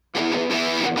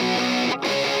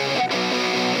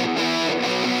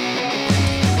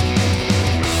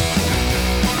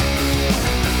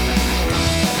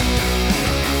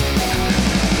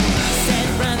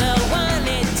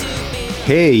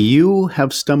Okay, you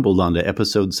have stumbled onto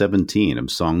episode 17 of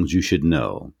Songs You Should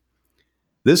Know.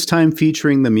 This time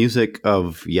featuring the music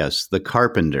of, yes, the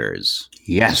Carpenters.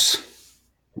 Yes.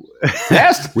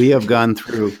 Yes. We have gone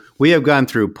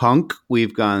through punk,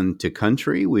 we've gone to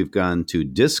country, we've gone to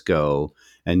disco,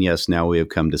 and yes, now we have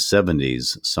come to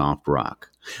 70s soft rock.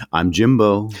 I'm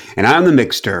Jimbo. And I'm the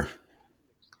Mixter.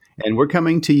 And we're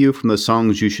coming to you from the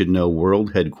Songs You Should Know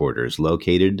World Headquarters,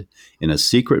 located in a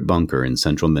secret bunker in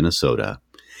central Minnesota,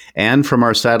 and from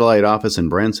our satellite office in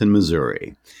Branson,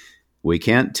 Missouri. We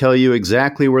can't tell you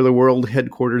exactly where the World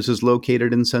Headquarters is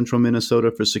located in central Minnesota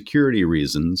for security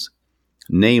reasons,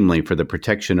 namely for the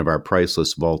protection of our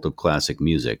priceless vault of classic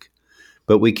music,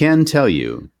 but we can tell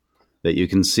you that you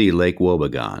can see Lake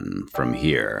Wobegon from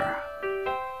here.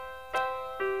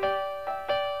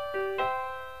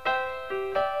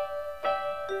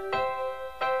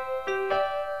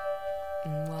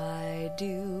 Why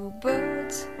do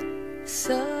birds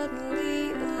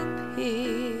suddenly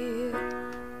appear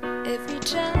every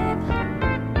time?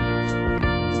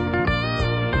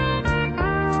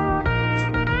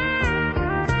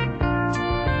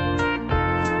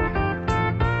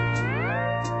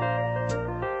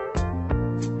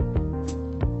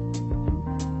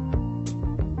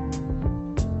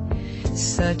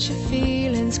 Such a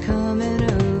feeling's coming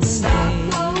over Stop, me.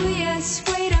 oh yes,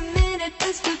 wait a minute,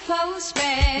 Mr.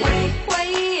 Postman. Wait,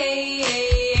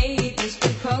 Mr.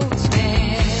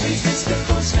 Postman. Please, Mr.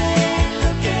 Postman,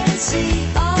 look and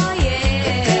see. Oh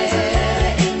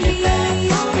yeah,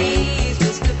 please,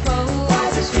 Mr. Postman. Why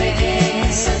is it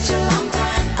taking such a long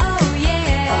time? Oh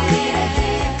yeah.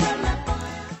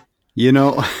 You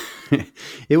know,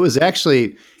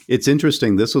 it's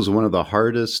interesting. This was one of the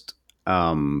hardest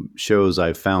shows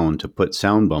I found to put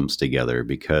sound bumps together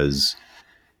because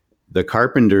the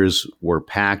Carpenters were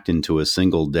packed into a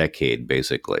single decade,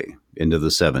 basically, into the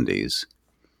 70s.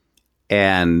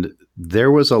 And there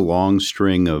was a long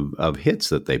string of hits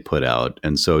that they put out.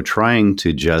 And so trying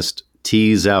to just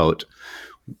tease out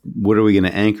what are we going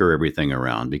to anchor everything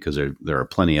around, because there are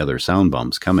plenty other sound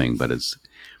bumps coming. But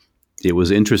it was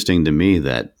interesting to me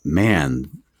that, man,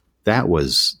 they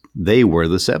were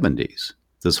the 70s.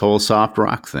 This whole soft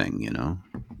rock thing, you know?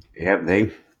 Yeah,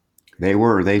 they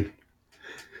were.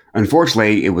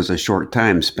 Unfortunately, it was a short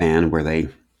time span where they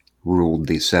ruled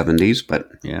the 70s,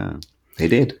 but Yeah. they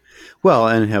did. Well,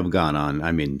 and have gone on.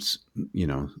 I mean,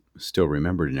 still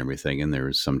remembered and everything. And there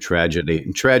was some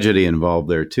tragedy involved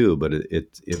there too. But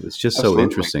it was just so Absolutely.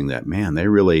 interesting that, man, they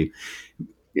really,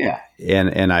 Yeah.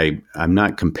 and I'm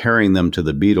not comparing them to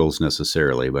the Beatles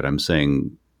necessarily, but I'm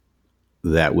saying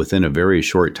that within a very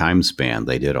short time span,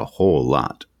 they did a whole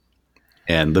lot.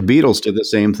 And the Beatles did the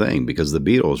same thing, because the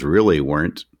Beatles really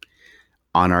weren't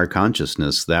on our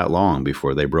consciousness that long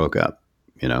before they broke up.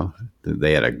 You know,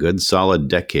 they had a good solid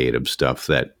decade of stuff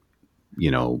that,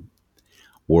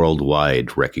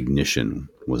 worldwide recognition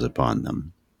was upon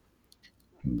them.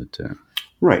 But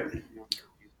Right.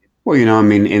 Well, I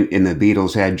mean, in the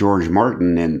Beatles had George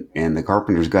Martin, and the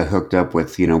Carpenters got hooked up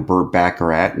with, Burt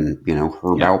Bacharach and,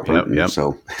 Herb Alpert. Yep.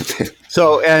 So,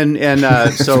 so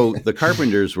the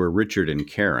Carpenters were Richard and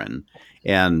Karen,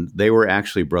 and they were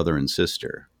actually brother and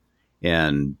sister.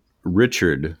 And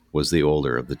Richard was the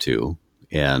older of the two,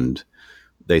 and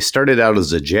they started out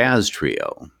as a jazz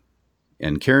trio.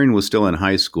 And Karen was still in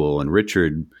high school, and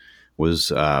Richard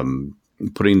was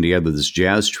putting together this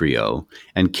jazz trio,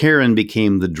 and Karen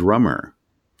became the drummer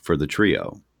for the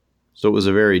trio. So it was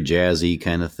a very jazzy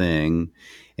kind of thing.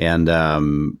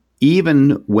 And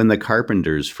even when the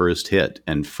Carpenters first hit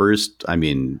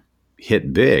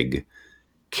big,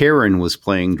 Karen was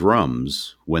playing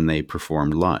drums when they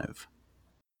performed live.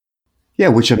 yeah,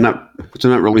 which I'm not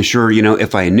really sure,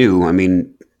 if I knew. I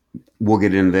mean, we'll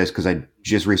get into this because I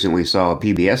just recently saw a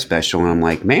PBS special, and I'm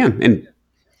like, man, and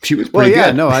she was pretty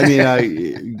good. No, I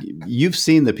mean, you've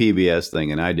seen the PBS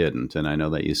thing, and I didn't, and I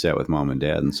know that you sat with mom and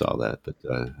dad and saw that. But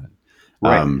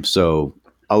Right. so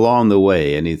along the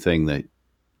way, anything that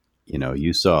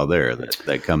you saw there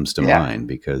that comes to Yeah. mind,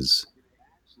 because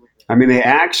I mean,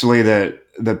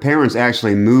 the parents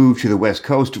actually moved to the West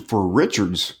Coast for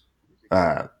Richard's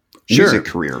music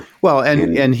career. Well,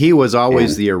 and he was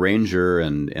always and- the arranger,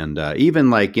 and even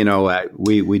like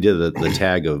we did the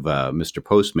tag of Mr.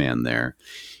 Postman there.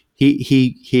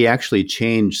 He actually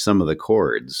changed some of the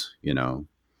chords,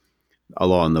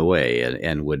 along the way,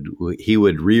 and he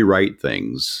would rewrite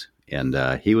things, and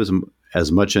he was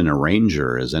as much an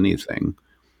arranger as anything.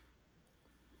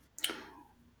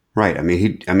 Right.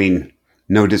 I mean,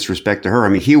 no disrespect to her. I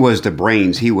mean, he was the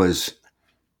brains. He was,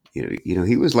 he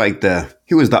was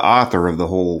the author of the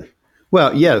whole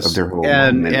Well, of yes, their whole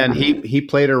and movement. and he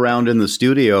played around in the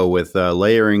studio with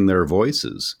layering their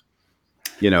voices.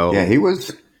 You know, Yeah, he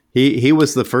was. he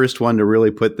was the first one to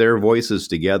really put their voices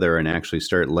together and actually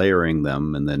start layering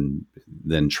them, and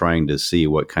then trying to see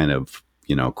what kind of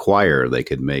choir they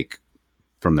could make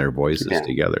from their voices Yeah.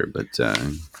 together. But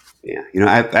Yeah,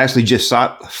 I actually just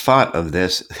thought of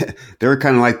this. They're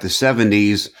kind of like the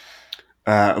 '70s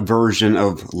version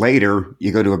of Later.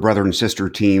 You go to a brother and sister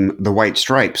team, the White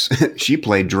Stripes. She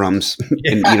played drums,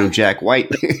 and Jack White.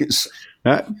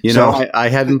 I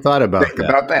hadn't thought about Think that.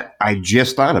 about that. I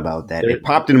just thought about that. There- It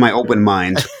popped into my open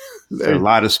mind. There's a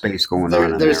lot of space going on in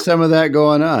there. There's some of that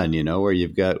going on, where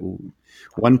you've got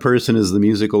one person is the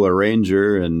musical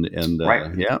arranger, and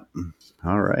Right. yeah,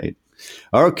 all right,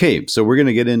 okay. So we're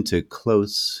gonna get into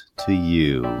Close to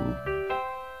You.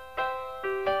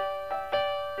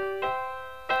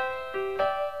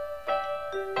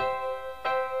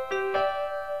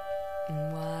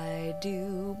 Why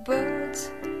do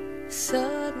birds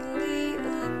suddenly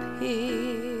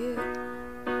appear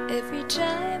every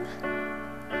time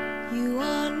you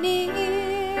are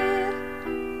near?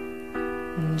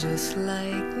 Just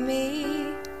like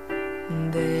me,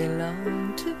 they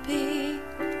long to be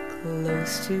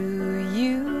close to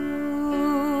you.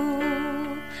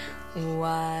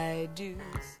 Why do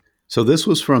So this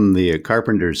was from the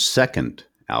Carpenters' second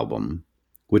album,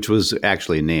 which was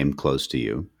actually named Close to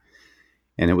You,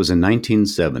 and it was in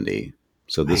 1970.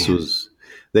 So this was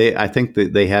I think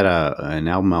that they had an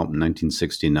album out in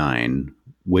 1969,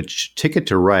 which Ticket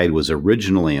to Ride was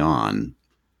originally on,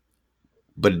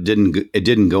 but it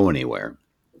didn't go anywhere,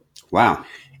 Wow.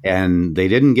 and they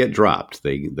didn't get dropped.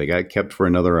 They got kept for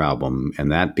another album,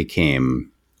 and that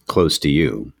became Close to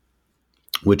You,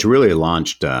 which really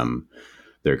launched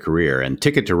their career. And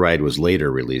Ticket to Ride was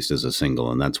later released as a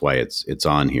single, and that's why it's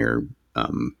on here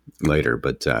later.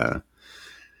 But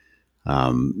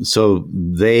so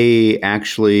they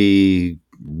actually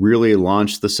really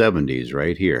launched the 70s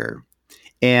right here.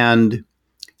 And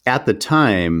at the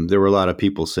time, there were a lot of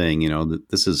people saying, that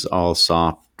this is all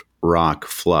soft rock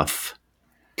fluff.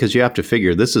 Because you have to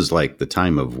figure this is like the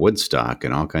time of Woodstock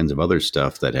and all kinds of other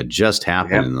stuff that had just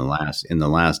happened Yep. in the last,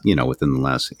 within the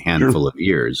last handful of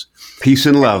years. Peace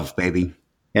and love, baby.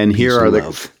 And Peace and here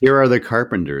love. are the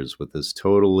Carpenters with this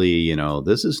totally,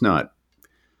 this is not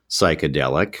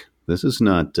psychedelic. This is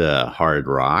not hard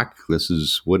rock.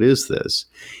 What is this?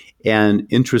 And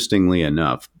interestingly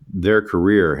enough, their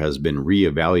career has been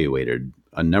reevaluated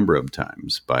a number of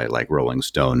times by like Rolling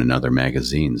Stone and other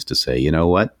magazines to say, you know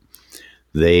what?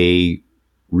 They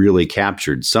really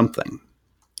captured something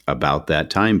about that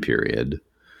time period.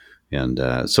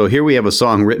 And so here we have a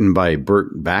song written by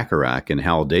Burt Bacharach and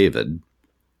Hal David,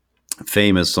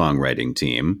 famous songwriting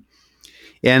team.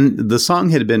 And the song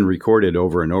had been recorded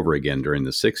over and over again during the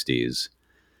 60s,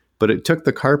 but it took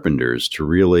the Carpenters to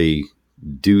really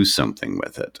do something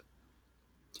with it.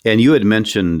 And you had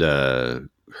mentioned Herb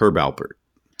Alpert.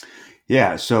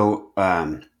 Yeah. So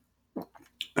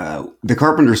the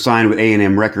Carpenters signed with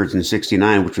A&M Records in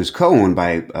 '69, which was co-owned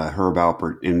by Herb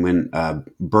Alpert. And when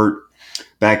Burt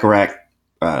Bacharach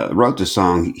wrote the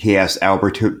song, he asked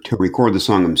Albert to record the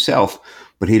song himself,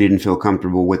 but he didn't feel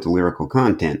comfortable with the lyrical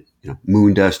content.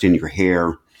 Moon dust in your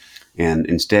hair, and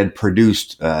instead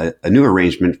produced a new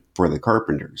arrangement for the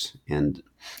Carpenters. And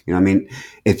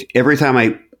if every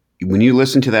time when you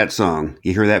listen to that song,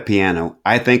 you hear that piano,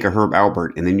 I think of Herb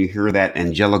Alpert, and then you hear that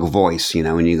angelic voice,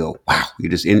 and you go, wow, you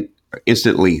just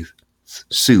instantly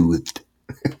soothed.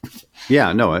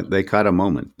 Yeah, no, they caught a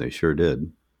moment. They sure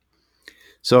did.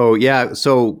 So, yeah,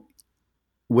 so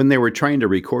when they were trying to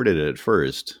record it at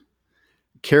first,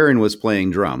 Karen was playing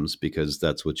drums because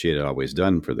that's what she had always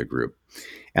done for the group.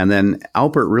 And then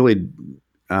Alpert really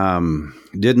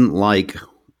didn't like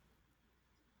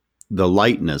the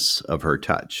lightness of her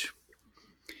touch.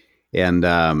 And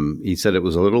he said it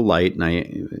was a little light.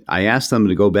 And I asked them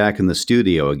to go back in the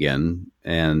studio again,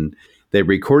 and they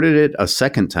recorded it a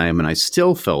second time, and I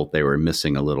still felt they were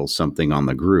missing a little something on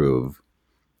the groove.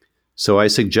 So I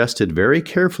suggested very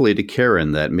carefully to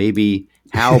Karen that maybe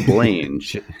Hal Blaine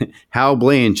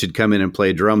should come in and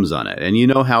play drums on it. And you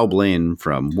know Hal Blaine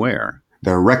from where?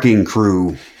 The Wrecking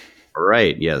Crew.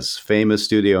 Right. Yes. Famous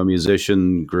studio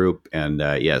musician group. And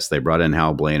yes, they brought in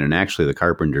Hal Blaine. And actually, the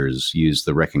Carpenters used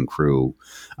the Wrecking Crew,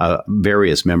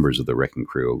 various members of the Wrecking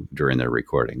Crew during their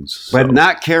recordings. So. But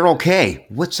not Carol Kay.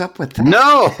 What's up with that?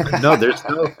 No,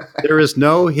 there is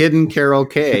no hidden Carol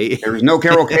Kay. There was no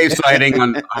Carol Kay sighting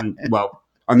on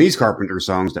on these Carpenter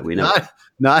songs that we know.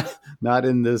 Not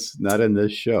in this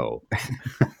show.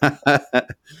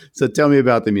 So tell me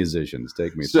about the musicians.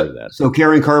 Take me through that. So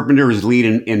Karen Carpenter is lead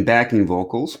in backing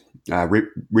vocals.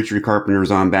 Richard Carpenter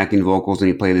is on backing vocals, and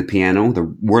he played the piano, the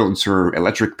Wurlitzer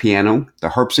electric piano, the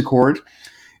harpsichord,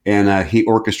 and he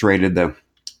orchestrated the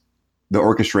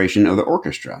orchestration of the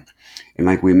orchestra. And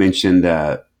like we mentioned,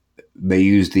 they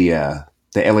used the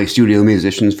LA studio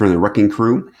musicians for the Wrecking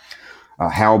Crew.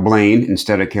 Hal Blaine,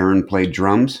 instead of Karen, played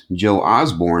drums. Joe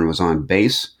Osborne was on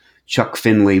bass. Chuck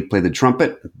Finley played the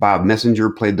trumpet. Bob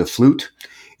Messenger played the flute.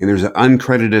 And there's an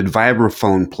uncredited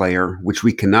vibraphone player, which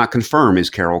we cannot confirm is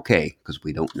Carol Kay, because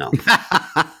we don't know.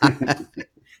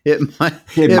 It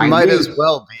might as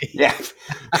well be. Yeah.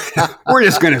 We're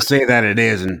just going to say that it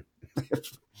is.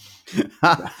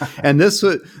 And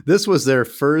this was their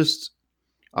first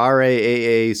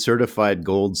RAAA certified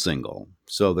gold single.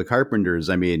 So the Carpenters,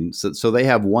 I mean, so they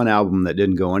have one album that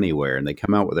didn't go anywhere, and they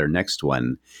come out with their next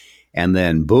one, and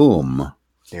then boom,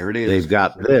 there it is. They've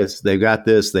got this.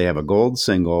 They have a gold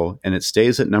single, and it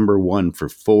stays at number 1 for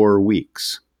 4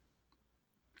 weeks.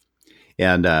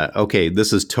 And okay,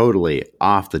 this is totally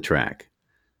off the track,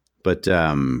 but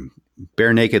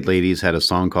Bare Naked Ladies had a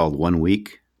song called 1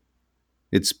 Week.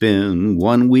 It's been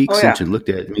 1 week since you looked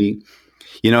at me.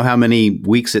 You know how many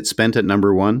weeks it spent at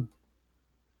number 1?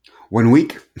 1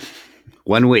 week?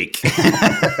 1 week.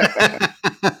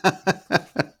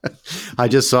 I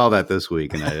just saw that this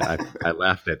week, and I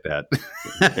laughed at that.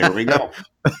 There we go.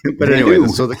 But anyway,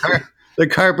 so the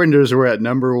Carpenters were at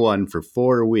number 1 for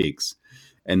 4 weeks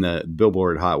in the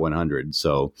Billboard Hot 100.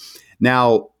 So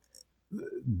now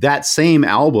that same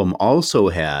album also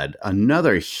had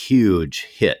another huge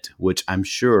hit, which I'm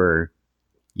sure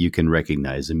you can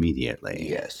recognize immediately.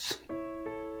 Yes.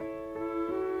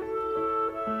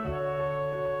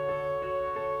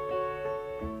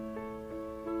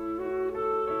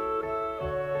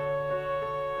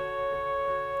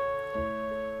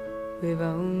 We've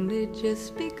only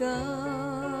just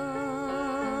begun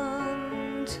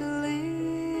to live.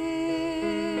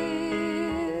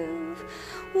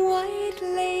 White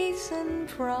lace and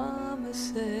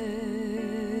promises,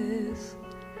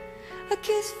 a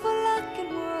kiss for luck and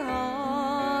we're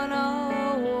on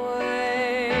our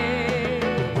way.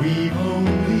 We've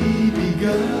only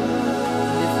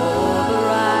begun. Before the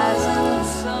rising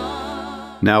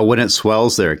sun. Now, when it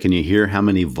swells there, can you hear how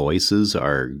many voices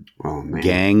are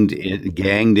ganged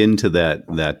into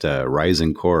that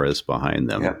rising chorus behind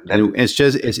them? Yeah, and it's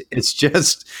just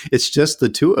the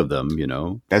two of them, you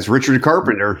know. That's Richard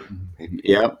Carpenter.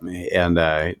 Yep,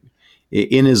 and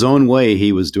in his own way,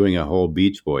 he was doing a whole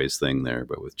Beach Boys thing there,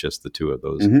 but with just the two of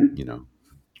those, you know,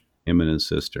 him and his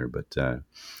sister. But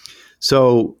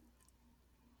so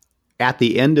at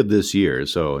the end of this year,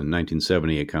 so in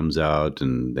 1970, it comes out,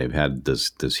 and they've had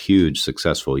this huge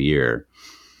successful year.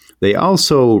 They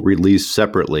also released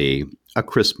separately a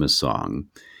Christmas song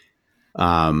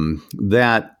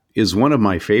that is one of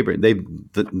my favorite. They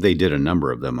did a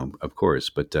number of them, of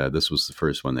course, but this was the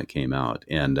first one that came out,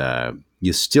 and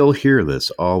you still hear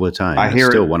this all the time. I hear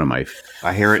still it. one of my.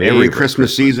 I hear it every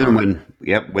Christmas season when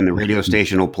the radio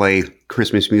station will play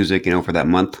Christmas music, you know, for that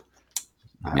month.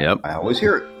 Yep, I always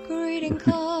hear it. Greeting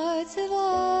cards have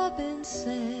all been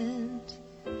sent.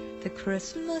 The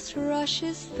Christmas rush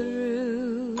is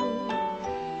through.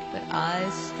 But I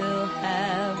still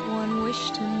have one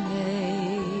wish to make.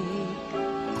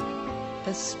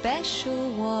 A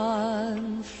special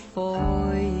one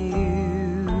for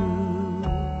you.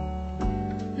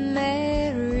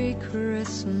 Merry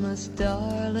Christmas,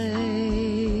 darling.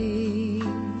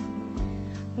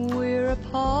 We're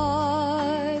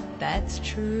apart, that's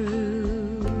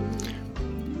true.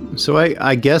 So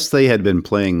I guess they had been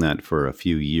playing that for a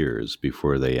few years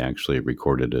before they actually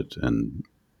recorded it and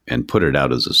put it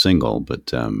out as a single.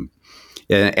 But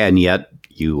and yet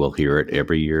you will hear it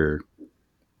every year,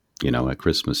 you know, at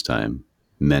Christmas time,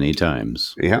 many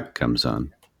times. Yeah, it comes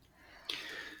on.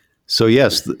 So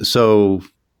yes, so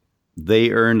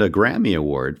they earned a Grammy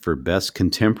Award for Best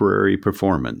Contemporary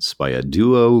Performance by a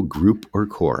duo, group, or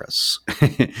chorus at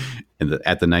the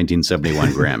 1971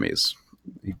 Grammys,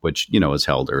 which, you know, is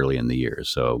held early in the year.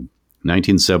 So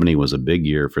 1970 was a big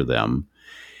year for them.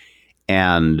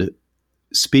 And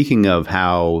speaking of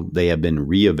how they have been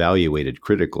reevaluated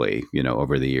critically, you know,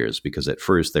 over the years, because at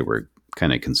first they were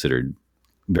kind of considered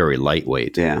very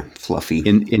lightweight. Yeah, fluffy.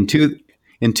 In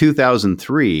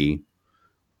 2003,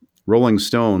 Rolling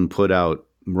Stone put out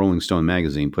Rolling Stone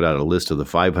magazine put out a list of the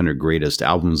 500 greatest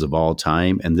albums of all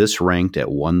time, and this ranked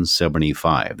at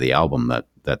 175, the album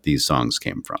that these songs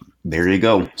came from. There you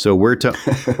go. So we're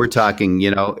talking, we're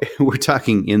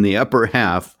talking in the upper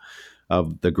half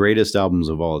of the greatest albums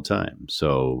of all time.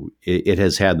 So it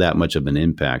has had that much of an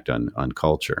impact on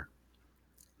culture.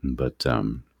 But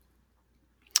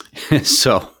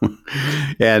so,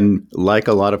 and like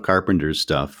a lot of Carpenter's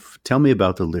stuff, tell me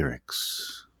about the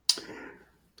lyrics.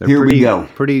 They're Here we go.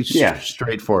 Pretty Yeah.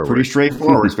 straightforward. Pretty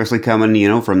straightforward, especially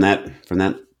coming, from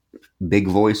that big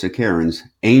voice of Karen's.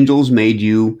 Angels made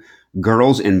you,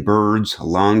 girls and birds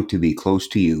long to be close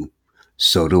to you.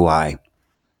 So do I.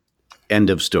 End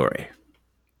of story.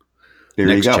 There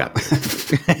Next you go. chapter.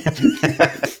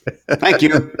 Thank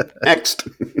you. Next.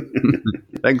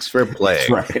 Thanks for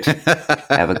playing. That's right.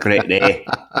 Have a great day.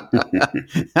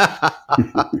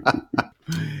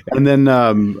 And then,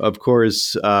 of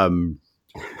course,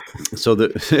 so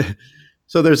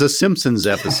there's a Simpsons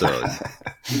episode,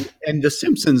 and the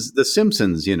Simpsons,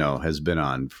 has been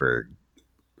on for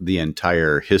the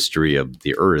entire history of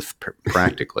the Earth,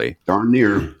 practically. Darn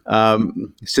near.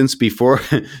 Since before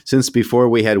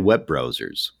we had web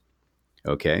browsers.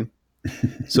 Okay.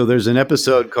 So there's an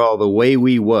episode called The Way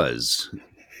We Was,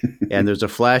 and there's a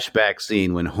flashback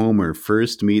scene when Homer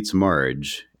first meets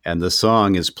Marge, and the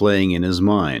song is playing in his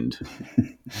mind.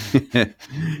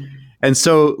 And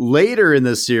so later in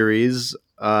the series,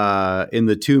 in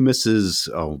the two Mrs.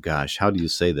 Oh gosh, how do you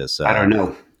say this? I don't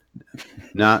know.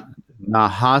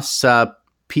 Nahasa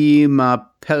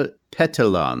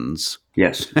Petalons.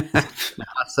 Yes.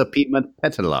 Nahasa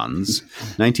Petalons,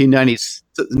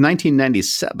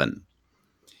 1997.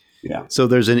 Yeah. So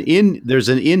there's an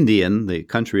Indian, the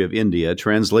country of India,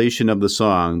 translation of the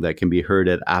song that can be heard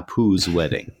at Apu's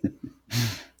wedding.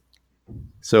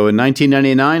 So in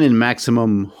 1999, in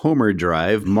Maximum Homer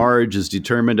Drive, Marge is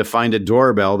determined to find a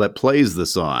doorbell that plays the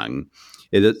song.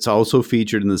 It's also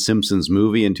featured in the Simpsons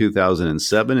movie in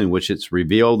 2007, in which it's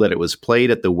revealed that it was played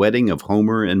at the wedding of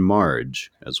Homer and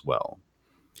Marge as well.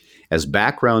 As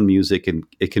background music,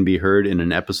 it can be heard in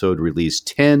an episode released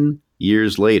 10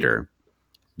 years later.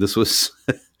 This was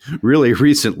really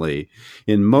recently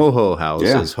in Moho House,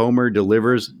 as Homer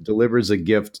delivers a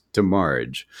gift to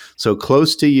Marge. So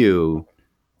Close to You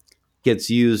gets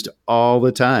used all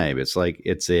the time. It's like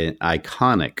it's an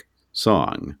iconic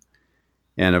song.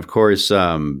 And of course,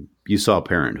 you saw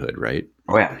Parenthood, right?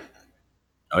 Oh, yeah.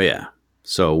 Oh, yeah.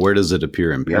 So where does it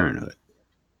appear in Parenthood?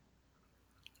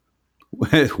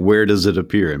 Where does it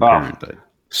appear in Parenthood?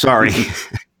 Sorry.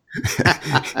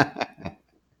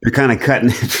 You're kind of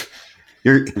cutting.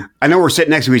 I know we're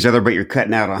sitting next to each other, but you're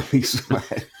cutting out on me. So,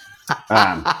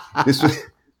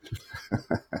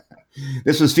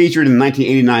 this was featured in the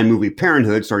 1989 movie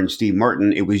Parenthood, starring Steve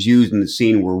Martin. It was used in the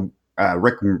scene where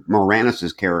Rick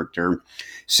Moranis' character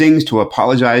sings to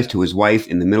apologize to his wife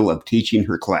in the middle of teaching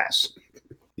her class.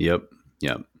 Yep.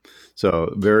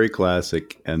 So very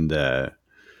classic. And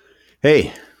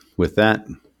hey, with that,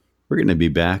 we're going to be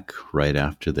back right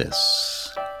after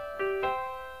this.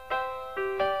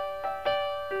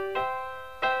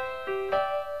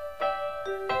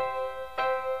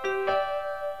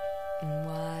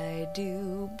 Why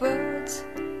do birds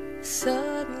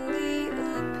suddenly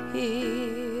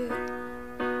appear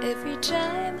every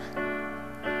time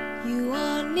you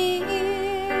are near?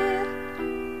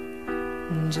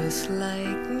 Just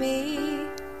like me,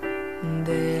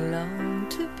 they long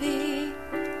to be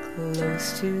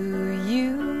close to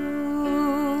you.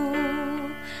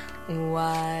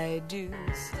 Why do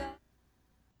stars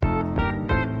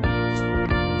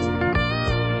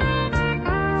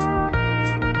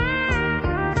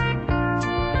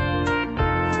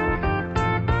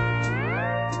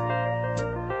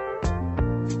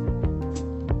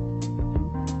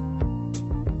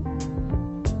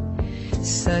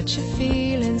Such a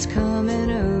feeling's coming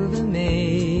over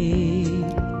me.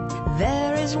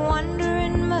 There is wonder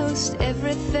in most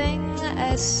everything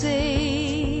I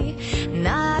see.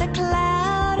 Not a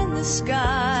cloud in the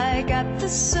sky, got the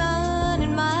sun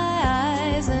in my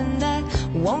eyes, and I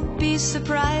won't be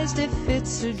surprised if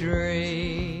it's a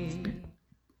dream.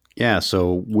 Yeah,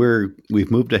 so we've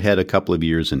moved ahead a couple of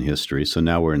years in history. So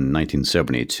now we're in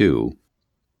 1972.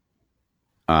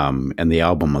 And the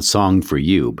album A Song for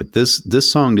You. But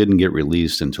this song didn't get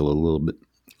released until a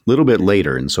little bit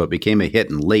later, and so it became a hit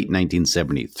in late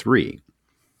 1973.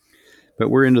 But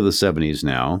we're into the 70s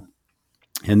now.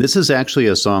 And this is actually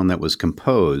a song that was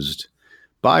composed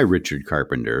by Richard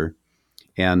Carpenter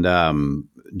and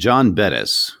John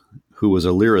Bettis, who was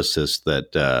a lyricist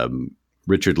that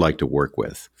Richard liked to work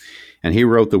with. And he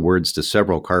wrote the words to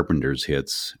several Carpenter's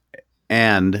hits.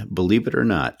 And believe it or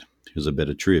not, here's a bit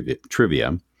of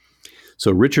trivia.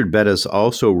 So Richard Bettis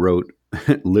also wrote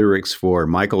lyrics for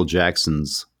Michael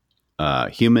Jackson's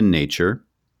Human Nature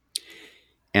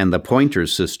and the Pointer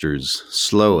Sisters'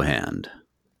 Slow Hand.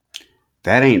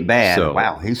 That ain't bad. So-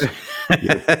 Wow. He's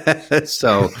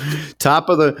So top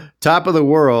of the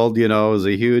world, was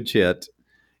a huge hit.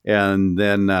 And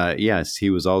then, yes, he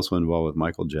was also involved with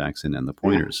Michael Jackson and the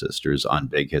Pointer Sisters on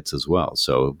big hits as well.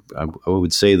 So I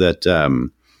would say that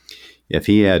if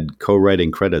he had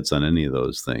co-writing credits on any of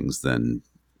those things, then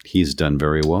he's done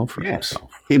very well for yes.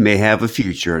 himself. He may have a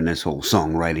future in this whole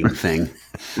songwriting thing.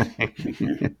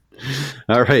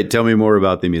 All right, tell me more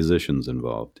about the musicians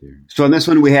involved here. So on this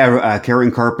one, we have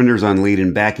Karen Carpenter's on lead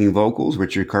and backing vocals,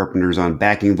 Richard Carpenter's on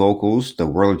backing vocals, the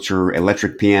Wurlitzer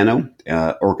electric piano,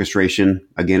 orchestration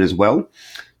again as well.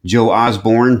 Joe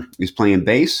Osborne is playing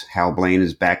bass. Hal Blaine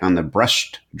is back on the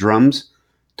brushed drums.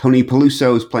 Tony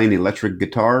Peluso is playing electric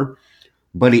guitar.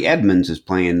 Buddy Edmonds is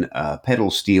playing pedal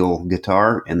steel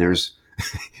guitar, and they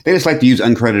just like to use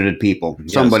uncredited people.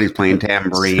 Yes. Somebody's playing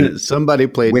tambourine. Somebody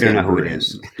played We don't know who tambourine. it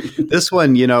is. This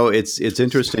one, it's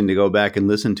interesting to go back and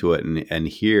listen to it and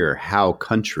hear how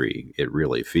country it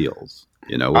really feels.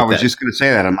 I was just going to say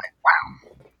that. I'm like,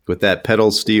 wow. with that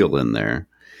pedal steel in there.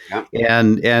 Yep.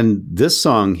 And this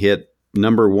song hit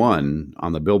number 1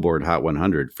 on the Billboard Hot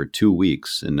 100 for 2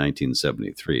 weeks in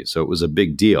 1973. So it was a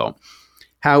big deal.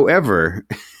 However,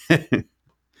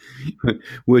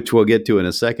 which we'll get to in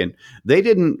a second, they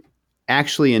didn't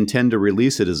actually intend to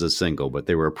release it as a single, but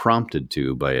they were prompted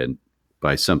to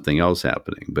by something else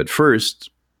happening. But first,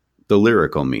 the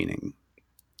lyrical meaning,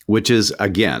 which is,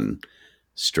 again,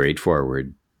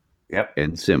 straightforward Yep.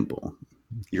 and simple.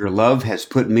 Your love has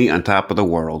put me on top of the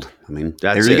world. I mean,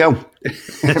 That's there you it.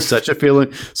 go. Such a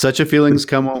feeling's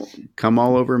come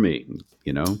all over me,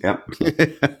 Yep.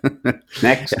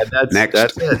 Next. Next.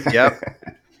 That's it. Yep.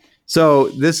 So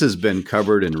this has been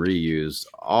covered and reused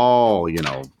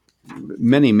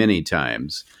many, many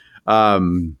times.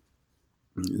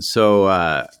 So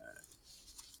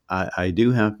I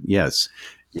do have, yes.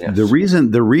 Yes.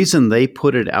 The reason they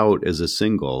put it out as a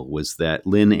single was that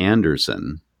Lynn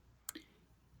Anderson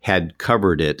had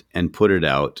covered it and put it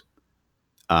out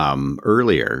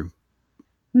earlier,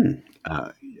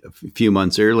 a few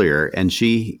months earlier, and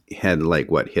she had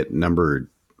hit number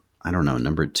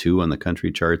 2 on the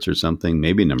country charts or something,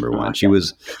 maybe number 1. She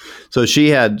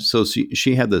had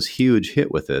this huge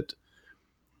hit with it,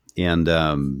 and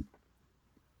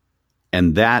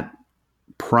that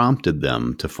prompted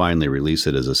them to finally release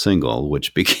it as a single,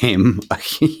 which became a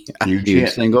huge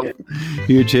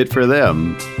hit for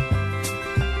them.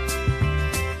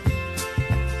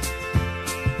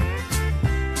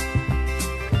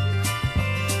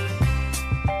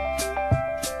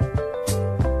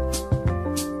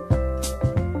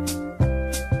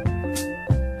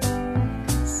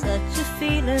 Such a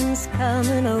feeling's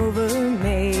coming over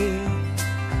me.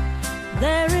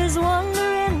 There is wonder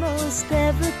in most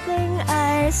everything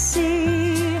I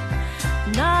see.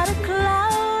 Not a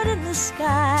cloud in the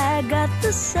sky, got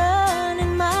the sun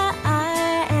in my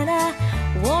eye, and I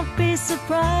won't be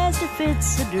surprised if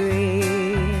it's a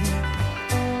dream.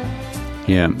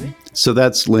 Yeah. So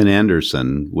that's Lynn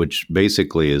Anderson, which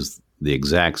basically is the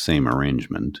exact same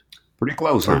arrangement. Pretty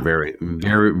close, Or huh? very,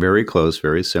 very, very close,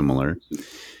 very similar.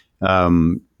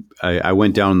 I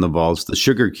went down in the vaults. The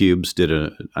Sugar Cubes did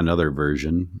another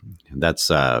version.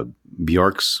 That's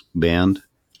Bjork's band,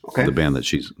 Okay. the band that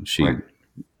she Right.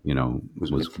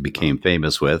 became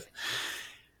famous with.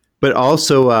 But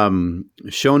also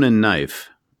Shonen Knife.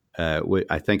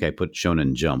 I think I put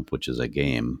Shonen Jump, which is a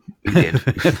game,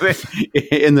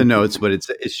 in the notes, but it's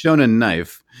Shonen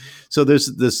Knife. So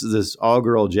there's this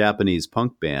all-girl Japanese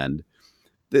punk band.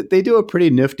 They do a pretty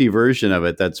nifty version of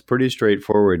it that's pretty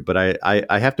straightforward, but I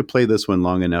have to play this one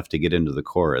long enough to get into the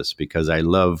chorus because I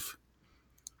love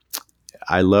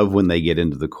when they get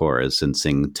into the chorus and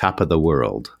sing "Top of the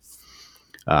World."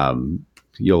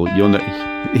 You'll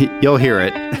hear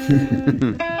it.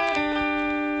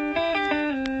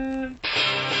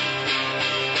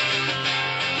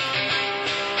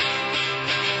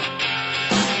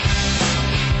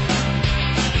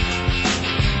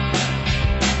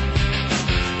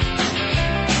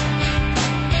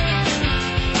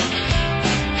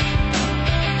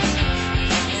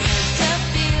 Such a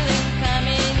feeling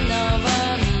coming over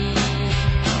me.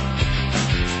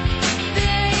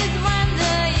 There is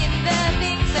wonder in the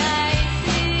things I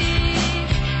see.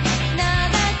 Now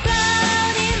that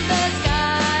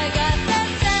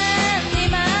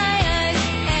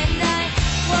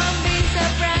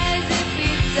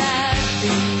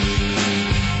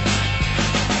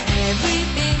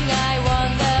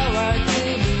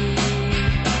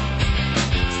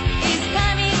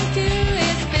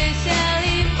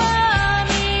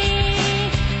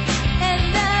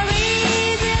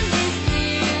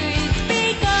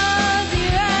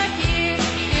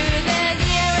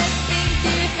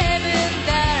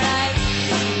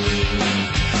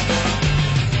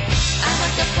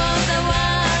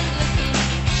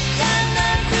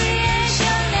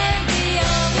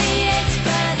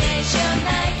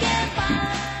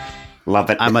Love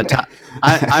it. I'm a top.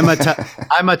 I'm a top.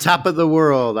 I'm a top of the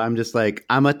world. I'm just like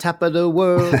I'm a top of the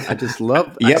world. I just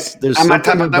love. Yep. There's I'm a something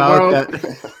top of the about world.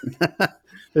 that.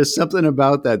 There's something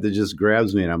about that that just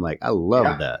grabs me, and I'm like, I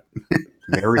love Yeah.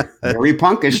 Very, very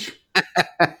punkish.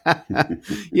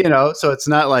 that. So it's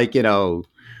not like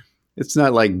it's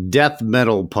not like death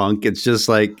metal punk. It's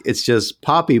just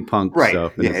poppy punk Right.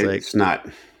 stuff. And Yeah, it's like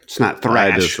it's not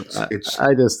thrash. It's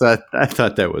I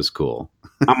thought that was cool.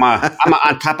 I'm on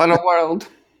top of the world.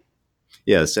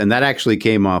 Yes, and that actually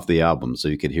came off the album, so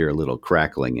you could hear a little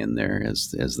crackling in there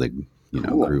as the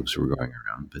Cool. groups were going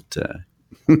around. But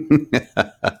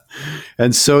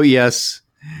and so yes,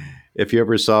 if you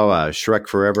ever saw Shrek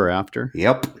Forever After,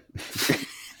 Yep.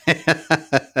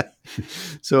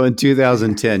 so in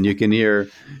 2010 you can hear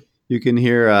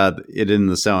it in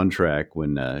the soundtrack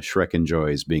when Shrek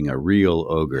enjoys being a real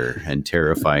ogre and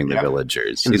terrifying the Yep.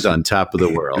 villagers. He's on top of the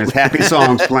And world. his happy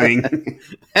songs playing.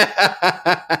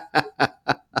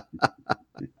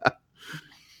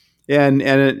 And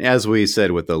as we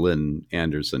said with the Lynn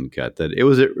Anderson cut, that it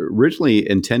was originally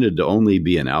intended to only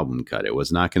be an album cut. It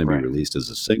was not going to be Right. released as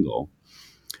a single.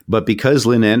 But because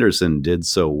Lynn Anderson did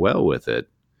so well with it,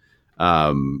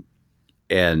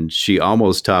 and she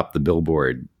almost topped the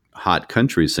Billboard Hot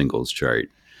Country Singles chart,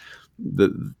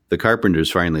 the Carpenters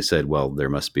finally said, "Well, there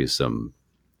must be some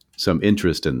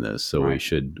interest in this, so Right.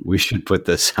 we should put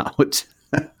this out."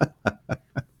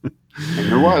 And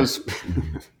there was.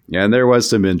 Yeah, and there was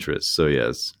some interest. So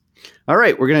yes. All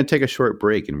right, we're going to take a short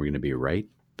break, and we're going to be right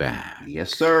back.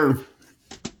 Yes, sir.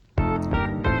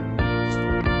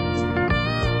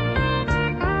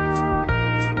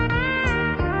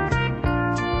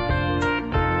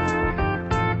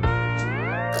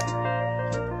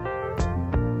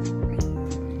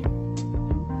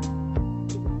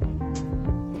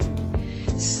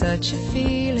 Such a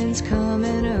feeling's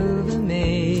coming over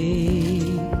me.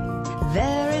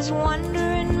 There is wonder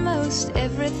in most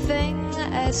everything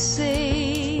I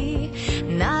see.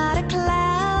 Not a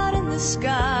cloud in the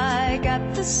sky,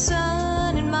 got the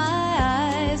sun in my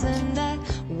eyes, and I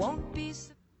won't be.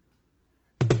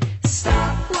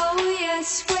 Stop, whoa,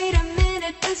 yes, wait a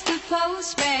minute, Mr.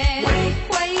 Postman. Wait,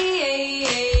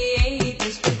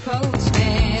 Mr.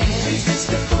 Postman. Please,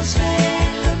 Mr.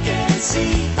 Postman, look and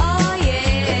see. Oh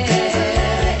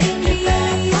yeah,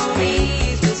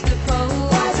 please, Mr.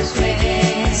 Why was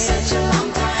waiting Postman. such a long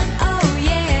time? Oh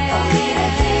yeah, Only to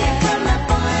hear from that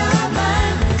boy of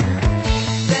mine.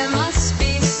 there must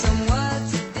be some word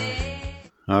today.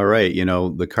 All right,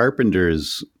 the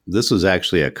Carpenters, this was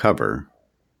actually a cover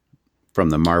from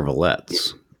the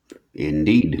Marvelettes,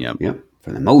 Indeed. Yep.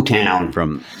 For the Motown.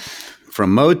 from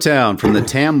Motown, from the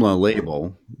Tamla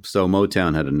label. So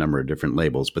Motown had a number of different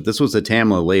labels, but this was the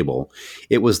Tamla label.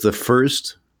 It was the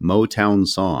first Motown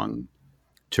song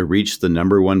to reach the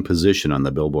number one position on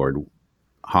the Billboard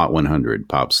Hot 100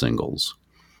 pop singles.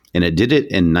 And it did it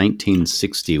in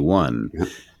 1961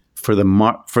 for the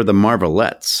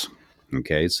Marvelettes.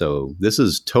 Okay, so this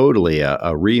is totally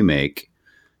a remake,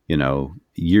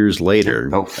 years later,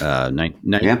 Both. Both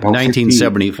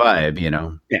 1975,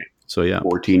 Yeah. So yeah.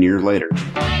 14 years later.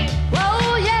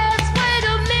 Whoa, yes, wait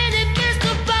a minute,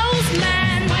 Mr.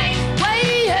 Postman. Wait,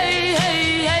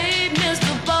 hey,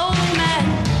 Mr. Postman.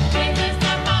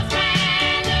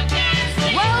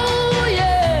 Whoa,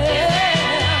 yeah.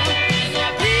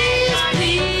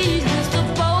 Please, Mr.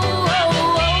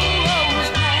 Postman.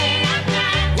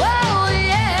 Whoa,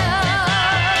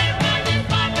 yeah.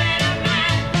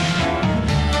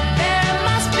 There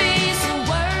must be some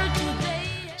word today.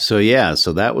 So yeah,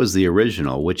 so that was the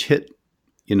original, which hit,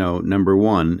 number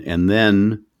one, and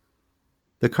then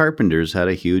the Carpenters had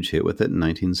a huge hit with it in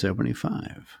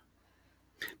 1975.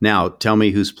 Now, tell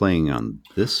me who's playing on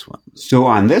this one. So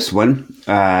on this one,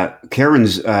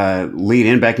 Karen's lead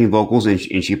and backing vocals, and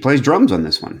she plays drums on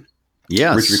this one.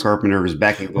 Yes, Richard Carpenter is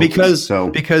backing vocals.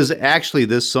 because actually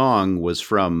this song was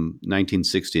from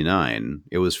 1969.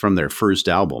 It was from their first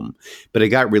album, but it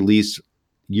got released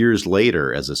years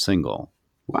later as a single.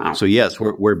 wow. So yes,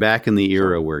 we're back in the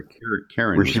era where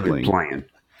Karen Where was she was playing. playing.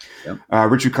 Yep.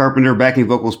 Richard Carpenter backing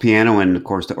vocals, piano, and of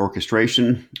course the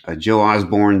orchestration. Joe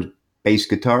Osborne bass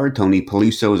guitar. Tony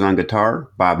Peluso is on guitar.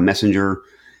 Bob Messenger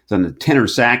is on the tenor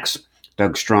sax.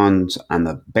 Doug Strong's on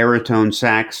the baritone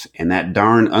sax, and that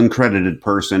darn uncredited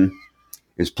person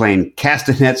is playing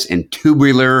castanets and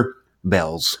tubular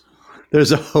bells.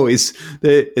 There's always,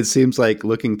 it seems like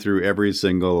looking through every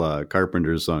single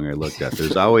Carpenter song I looked at,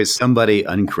 there's always somebody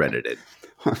uncredited.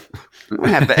 I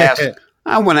have to ask.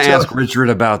 I want to ask Richard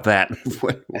about that.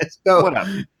 What So, up?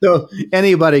 so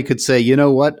anybody could say, you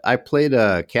know what? I played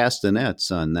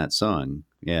castanets on that song.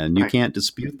 and you Right. can't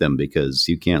dispute them because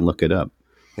you can't look it up.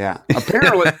 Yeah.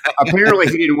 Apparently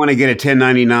he didn't want to get a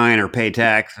 1099 or pay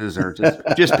taxes or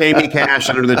just pay me cash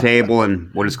under the table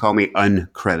and what is called me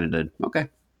uncredited. Okay.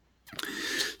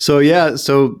 So yeah,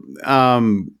 so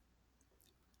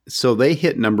they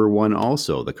hit number one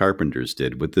also. The Carpenters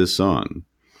did with this song,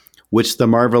 which the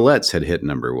Marvelettes had hit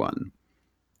number one.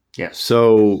 Yes.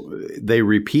 So they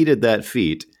repeated that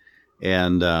feat,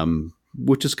 and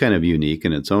which is kind of unique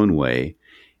in its own way.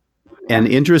 And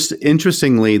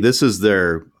interestingly, this is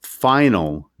their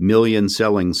final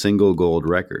million-selling single gold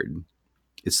record.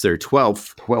 It's their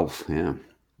 12th 12. Yeah.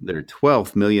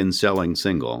 million-selling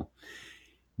single.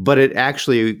 But it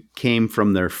actually came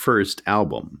from their first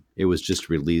album. It was just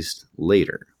released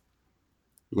later.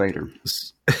 Later.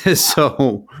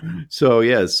 So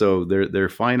their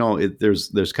final.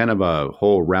 There's kind of a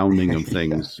whole rounding of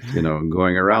things,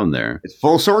 going around there. It's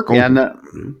full circle. And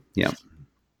yeah.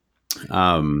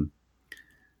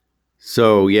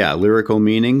 So yeah, lyrical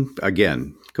meaning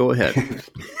again. Go ahead.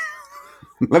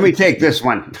 Let me take this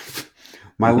one.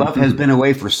 My love has been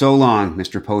away for so long,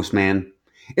 Mr. Postman.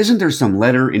 Isn't there some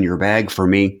letter in your bag for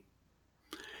me?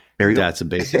 There you go. That's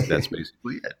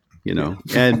basically it.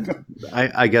 And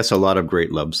I guess a lot of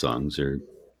great love songs are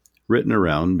written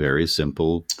around very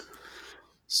simple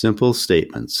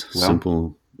statements,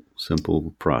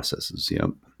 simple processes. Yep.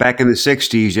 Back in the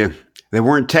 60s, they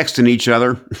weren't texting each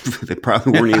other. They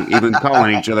probably weren't even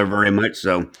calling each other very much.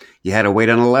 So you had to wait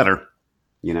on a letter,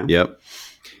 Yep.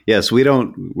 Yes,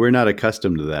 we're not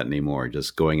accustomed to that anymore.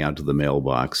 Just going out to the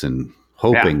mailbox and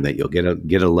hoping that you'll get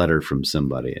a letter from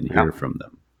somebody and hear from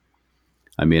them.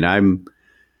 I mean,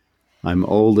 I'm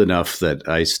old enough that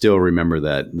I still remember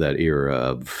that era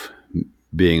of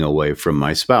being away from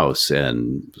my spouse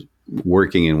and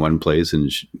working in one place,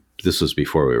 and this was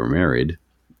before we were married.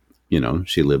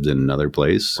 She lived in another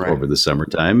place over the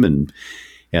summertime, and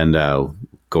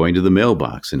going to the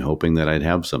mailbox and hoping that I'd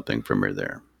have something from her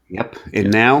there. Yep.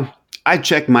 And now I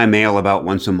check my mail about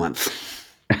once a month.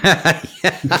 I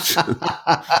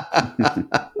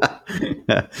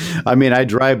mean, I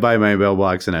drive by my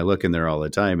mailbox and I look in there all the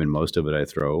time, and most of it I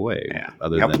throw away,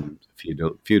 other than a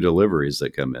few deliveries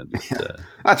that come in. But,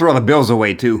 I throw the bills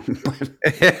away too.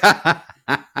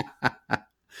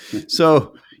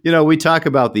 So, we talk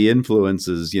about the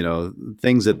influences,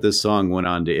 things that this song went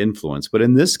on to influence. But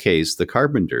in this case, the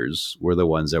Carpenters were the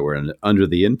ones that were under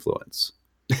the influence.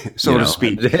 So to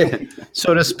speak.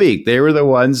 So to speak. They were the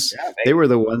ones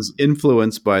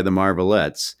influenced by the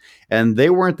Marvelettes, and they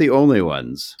weren't the only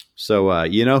ones. So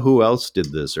who else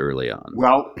did this early on?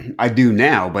 Well, I do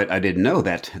now, but I didn't know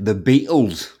that. The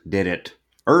Beatles did it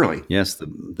early. Yes, the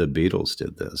Beatles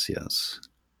did this, yes.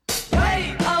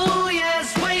 Wait, oh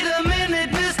yes, wait a minute,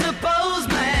 Mr.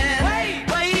 Postman.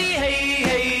 Wait,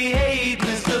 hey,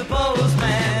 Mr.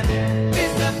 Postman.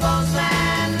 Mr.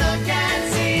 Postman, look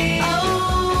and see.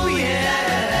 Oh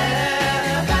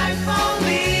yeah, back for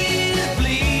me,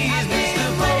 please, Mr.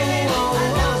 Postman.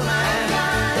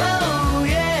 Oh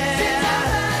yeah,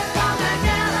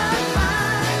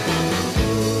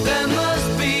 there must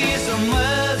be some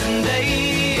words and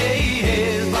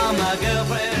days by my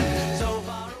girlfriend so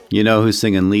far. You know who's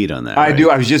singing lead on that? I right? do.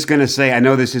 I was just going to say, I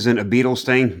know this isn't a Beatles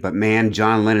thing, but man,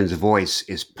 John Lennon's voice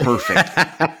is perfect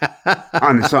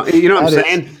on the song. You know what I'm That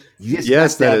saying?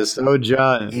 Yes, that is so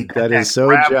John. He got That is so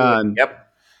gravel. John.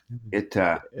 Yep. It.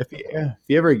 If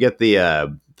you ever get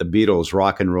the Beatles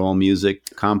rock and roll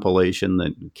music compilation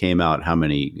that came out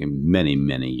many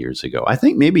years ago, I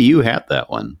think maybe you had that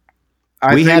one.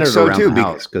 I We think had it so around too. the because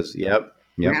house because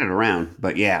we had it around,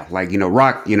 but yeah, like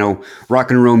rock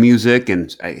and roll music,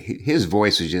 and his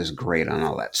voice is just great on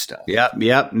all that stuff.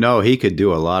 Yep. No, he could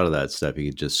do a lot of that stuff. He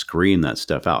could just scream that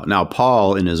stuff out. Now,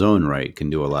 Paul, in his own right,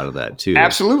 can do a lot of that too.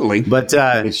 Absolutely, But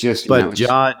it's just.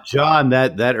 John,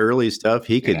 that early stuff,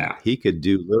 he could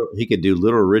do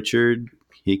Little Richard.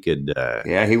 He could.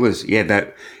 Yeah, he was. Yeah,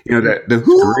 that the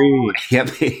whoo. Yep.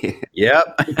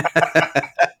 Yep.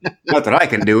 Not that I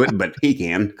can do it, but he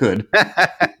could.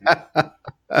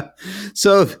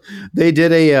 So they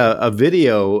did a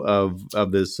video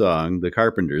of this song. The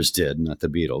Carpenters did, not the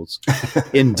Beatles,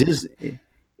 in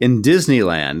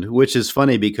Disneyland, which is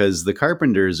funny because the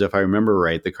Carpenters, if I remember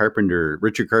right, the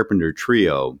Richard Carpenter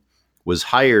trio was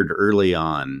hired early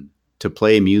on to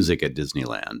play music at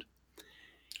Disneyland.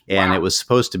 And it was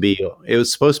supposed to be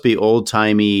old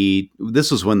timey.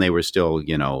 This was when they were still,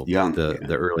 Young, the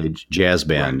early jazz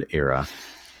band era.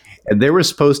 And they were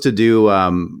supposed to do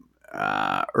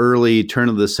early turn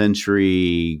of the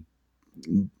century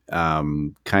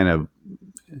kind of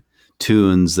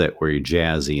tunes that were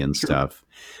jazzy and stuff.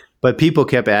 but people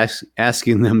kept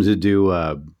asking them to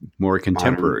do more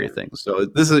contemporary things. So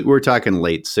we're talking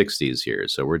late 60s here.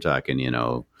 So we're talking,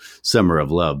 Summer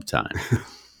of Love time.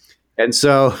 And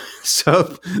so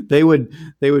they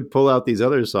would pull out these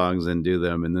other songs and do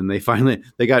them. And then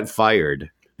they got fired.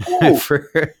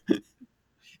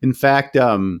 In fact,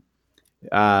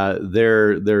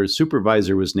 their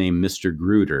supervisor was named Mr.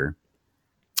 Gruder.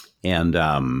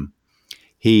 And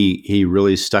he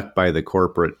really stuck by the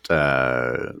corporate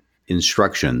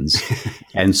instructions.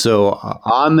 And so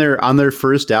on their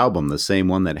first album, the same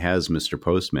one that has Mr.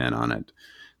 Postman on it,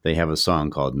 they have a song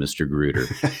called Mr. Gruder,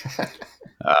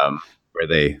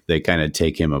 where they kind of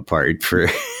take him apart for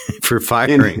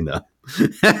firing them.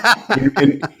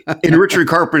 in Richard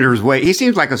Carpenter's way, he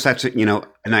seems like such a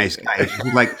nice guy.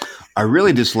 He's like, I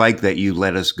really dislike that you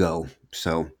let us go,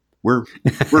 so we're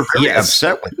very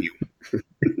upset with you.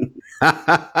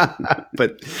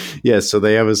 But so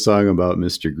they have a song about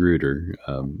Mr. Gruder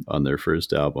on their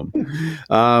first album.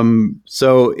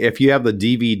 So if you have the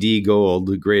DVD Gold,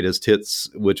 the Greatest Hits,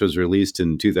 which was released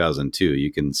in 2002,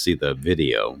 you can see the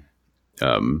video.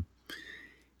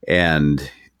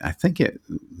 And I think it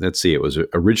was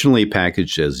originally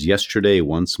packaged as Yesterday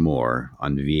Once More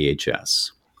on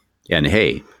VHS. And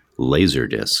hey,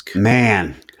 Laserdisc.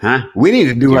 Man, huh? We need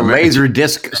to do a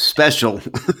Laserdisc special.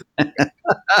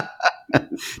 Do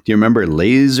you remember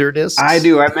Laserdiscs? I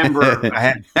do. I remember I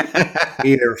had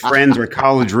either friends or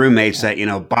college roommates that,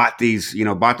 bought these,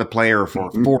 bought the player for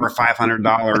 $400 or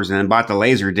 $500 and then bought the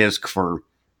Laserdisc for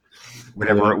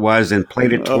whatever it was and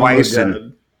played it twice.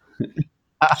 And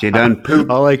she done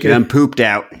pooped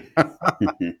out.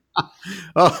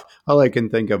 All I can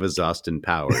think of is Austin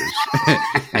Powers.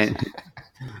 And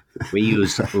we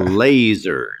use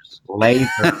lasers.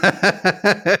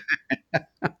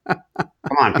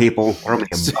 Come on, people. Throw me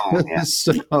a bone. Yeah.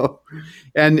 So,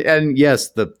 and yes,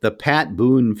 the Pat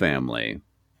Boone family,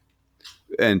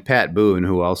 and Pat Boone,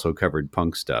 who also covered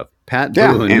punk stuff. Pat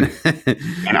Boone and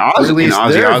Ozzy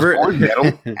Osbourne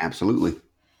metal. Absolutely.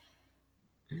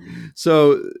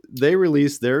 So they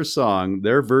released their song,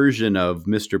 their version of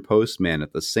Mr. Postman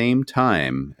at the same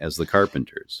time as the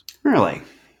Carpenters. Really?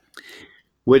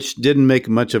 Which didn't make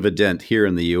much of a dent here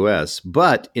in the U.S.,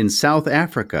 but in South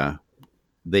Africa,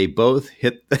 they both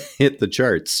hit the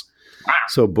charts. Wow.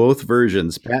 So both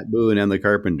versions, Pat Boone and the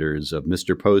Carpenters of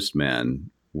Mr.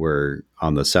 Postman, were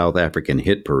on the South African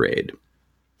hit parade.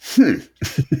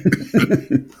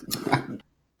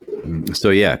 So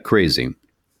yeah, crazy.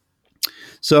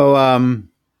 So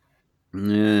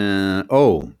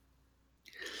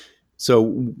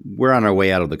so we're on our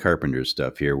way out of the Carpenters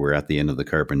stuff here. We're at the end of the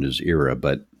Carpenters era,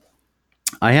 but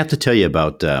I have to tell you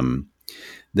about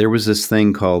there was this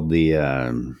thing called the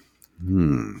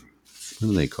what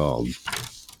are they called?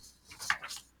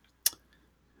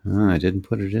 I didn't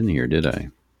put it in here, did I?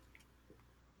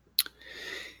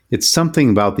 It's something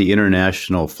about the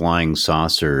International Flying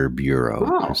Saucer Bureau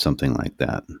or something like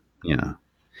that. Yeah.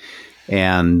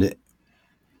 And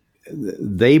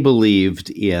they believed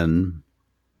in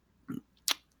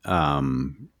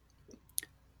the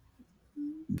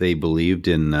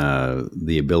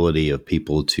ability of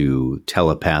people to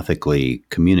telepathically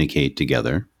communicate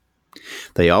together.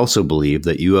 They also believed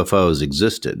that UFOs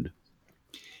existed.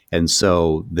 And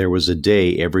so there was a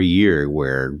day every year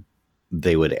where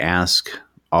they would ask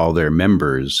all their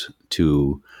members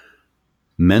to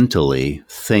mentally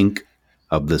think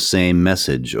of the same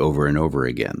message over and over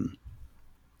again.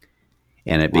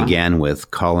 And it began with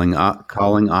calling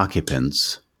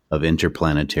occupants of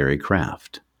interplanetary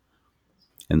craft.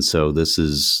 And so this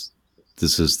is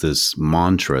this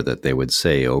mantra that they would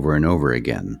say over and over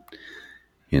again,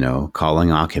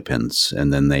 calling occupants.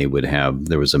 And then there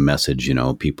was a message,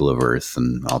 people of Earth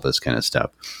and all this kind of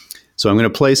stuff. So I'm going to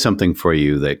play something for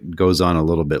you that goes on a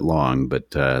little bit long, but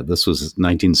this was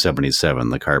 1977,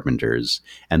 the Carpenters.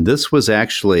 And this was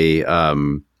actually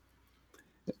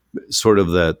sort of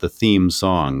the theme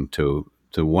song to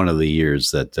one of the years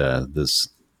that this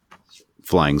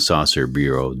Flying Saucer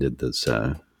Bureau did this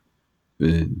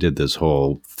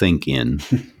whole think in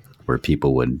where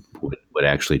people would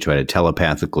actually try to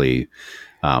telepathically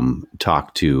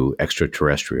talk to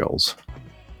extraterrestrials.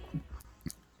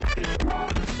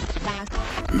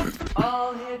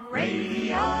 All Hit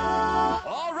Radio.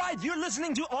 All right, you're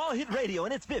listening to All Hit Radio,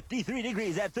 and it's 53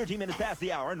 degrees at 13 minutes past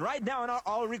the hour. And right now on our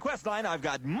All Request line, I've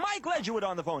got Mike Ledgerwood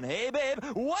on the phone. Hey, babe,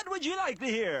 what would you like to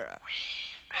hear?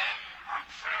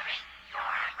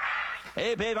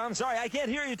 Hey, babe, I'm sorry. I can't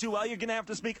hear you too well. You're going to have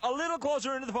to speak a little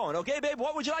closer into the phone. Okay, babe?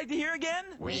 What would you like to hear again?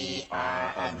 We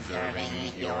are observing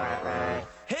your Earth.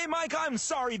 Hey, Mike, I'm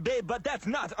sorry, babe, but that's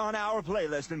not on our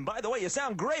playlist. And by the way, you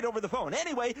sound great over the phone.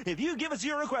 Anyway, if you give us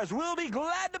your request, we'll be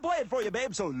glad to play it for you,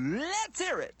 babe. So let's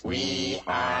hear it. We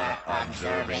are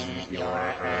observing your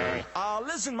Earth.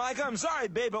 Listen, Mike, I'm sorry,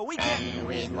 babe, but we can't... And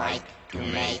we'd like to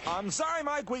make I'm sorry,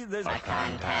 Mike, there's... a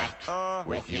contact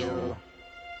with you.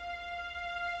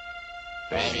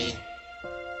 Baby.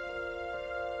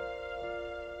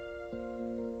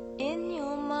 In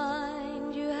your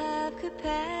mind, you have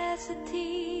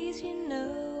capacities, you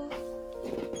know,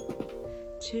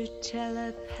 to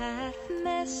telepath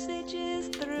messages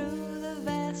through the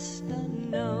vast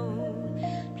unknown.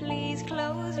 Please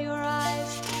close your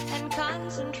eyes and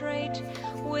concentrate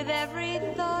with every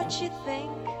thought you think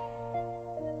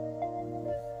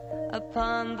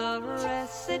upon the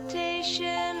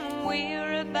recitation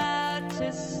we're about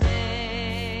to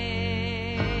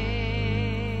say.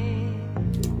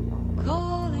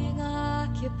 Calling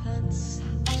occupants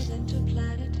of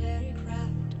interplanetary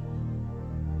craft.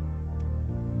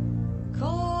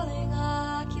 Calling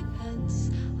occupants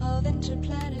of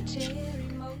interplanetary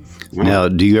modes. Now,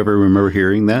 do you ever remember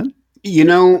hearing that? You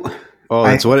know, Oh,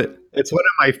 it's one of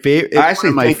my favorite. I It's actually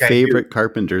one of my think I do. favorite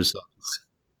Carpenter songs.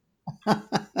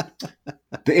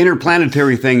 the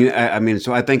interplanetary thing. I mean,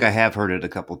 so I think I have heard it a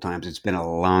couple times. It's been a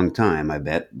long time, I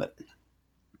bet, but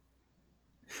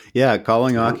Yeah,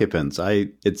 Calling Occupants.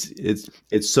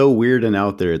 It's so weird and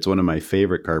out there. It's one of my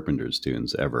favorite Carpenter's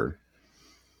tunes ever.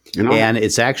 you know, And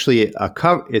it's actually a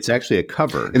cover. It's actually a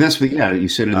cover. and that's what, yeah, you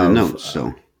said in the Of, notes.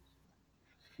 So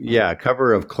Yeah, a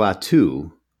cover of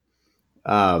Klaatu.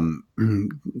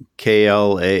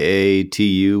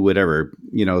 Klaatu, whatever.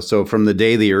 You know, so from the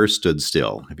day the Earth stood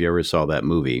still. If you ever saw that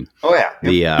movie, oh yeah,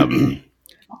 the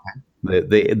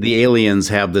the aliens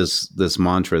have this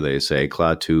mantra. They say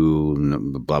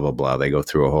Klaatu, blah blah blah. They go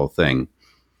through a whole thing.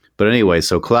 But anyway,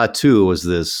 so Klaatu was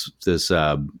this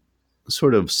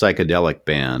sort of psychedelic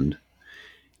band,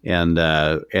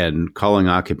 and Calling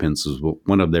Occupants was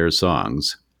one of their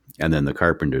songs, and then the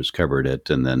Carpenters covered it,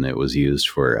 and then it was used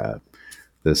for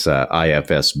this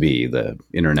IFSB, the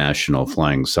International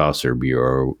Flying Saucer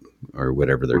Bureau, or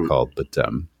whatever they're called. But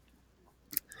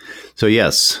so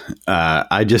yes,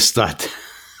 I just thought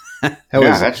that yeah,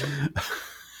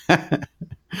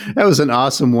 was an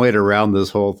awesome way to round this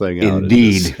whole thing out.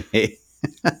 Indeed. It's-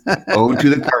 ode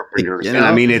to the Carpenters. You And I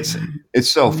know? mean, it's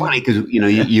so funny because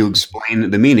you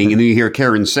explain the meaning, and then you hear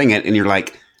Karen sing it, and you're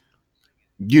like,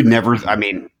 you never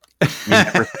think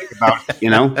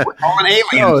about we're calling aliens.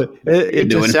 No, it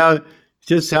doing?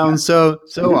 just sounds so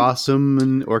awesome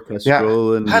and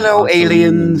orchestral and Hello, awesome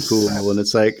aliens. and cool, and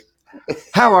it's like,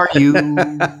 How are you?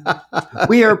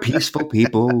 We are peaceful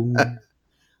people.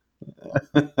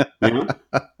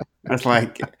 That's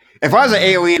like, if I was an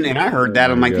alien and I heard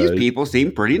that, I'm like, these God. people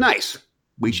seem pretty nice.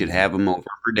 We should have them over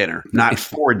for dinner, not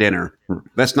for dinner.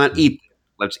 Let's not eat.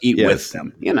 Let's eat Yes. with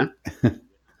them.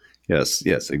 yes,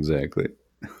 exactly.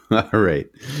 All right.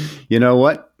 You know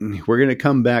what? We're going to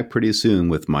come back pretty soon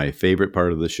with my favorite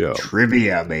part of the show.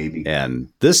 Trivia, baby. And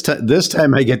this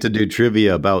time I get to do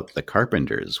trivia about the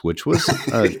Carpenters, which was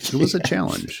it was a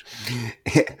challenge.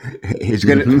 It's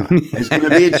gonna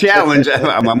be a challenge.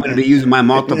 I'm gonna be using my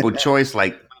multiple choice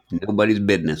like nobody's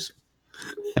business.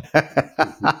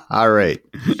 All right.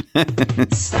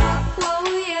 Stop, whoa,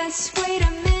 yes, wait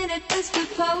a minute, Mr.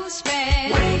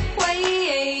 Postman. Wait,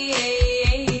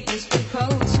 Mr.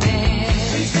 Postman.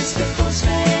 Please, Mr.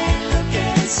 Postman, look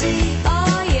and see.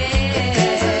 Oh, yeah.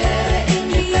 There's a letter in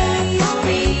your bag for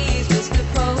me. Please, Mr.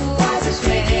 Why is it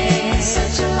taking Postman.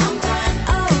 such a long time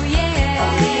Oh, for me yeah.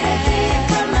 to hear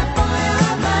from that boy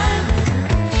of mine?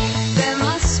 There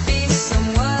must be some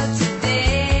word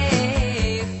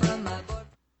today from my boy.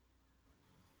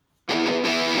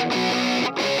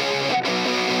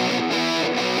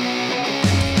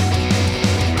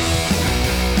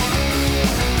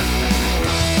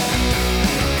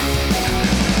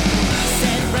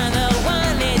 Said brother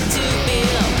wanted to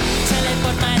build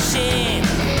teleport machine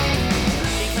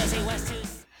because he was too.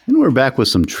 And we're back with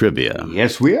some trivia.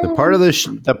 Yes, we are. The part of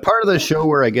the show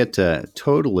where I get to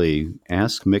totally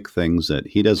ask Mick things that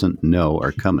he doesn't know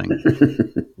are coming,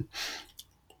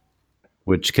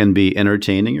 which can be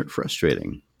entertaining or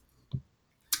frustrating.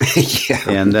 yeah.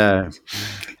 And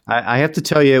I have to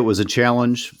tell you, it was a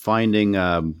challenge finding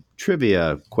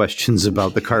trivia questions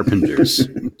about the Carpenters.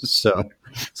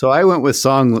 so I went with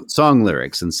song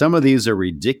lyrics, and some of these are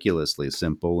ridiculously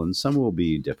simple, and some will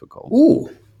be difficult, Ooh.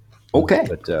 Okay.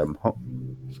 but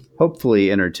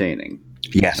hopefully entertaining.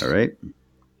 Yes. All right.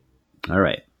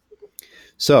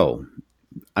 So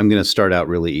I'm going to start out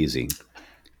really easy.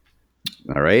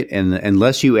 All right. And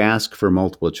unless you ask for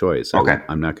multiple choice, Okay.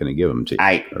 I'm not going to give them to you.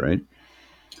 Aight. All right.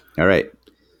 All right.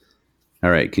 All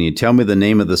right. Can you tell me the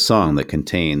name of the song that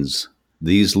contains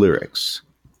these lyrics?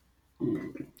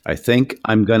 I think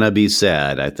I'm going to be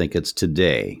sad. I think it's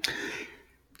today.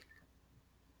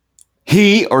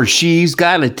 He or she's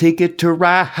got a ticket to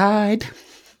ride.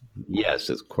 Yes,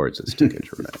 of course it's Ticket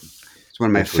to Ride. It's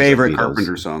one of my Which was the favorite Beatles.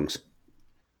 Carpenter songs.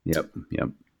 Yep.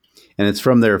 And it's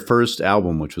from their first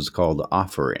album, which was called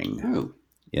Offering Oh,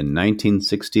 in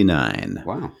 1969.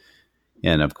 wow.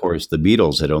 And of course, the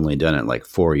Beatles had only done it like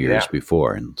 4 years Yeah.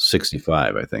 before, in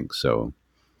 65, I think. So,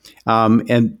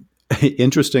 and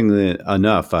interestingly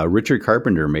enough, Richard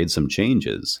Carpenter made some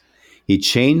changes. He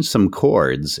changed some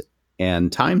chords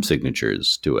and time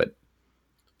signatures to it.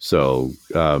 So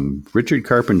Richard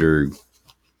Carpenter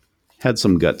had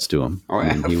some guts to him. Oh,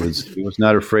 yeah. And he was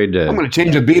not afraid to. I'm going to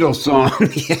change a Beatles song.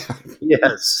 Yeah.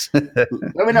 Yes. Let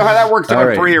me know how that works All out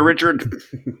right. for you, Richard.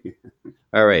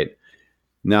 All right.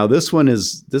 Now this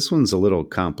one's a little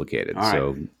complicated. All right.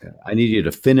 So I need you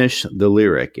to finish the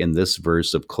lyric in this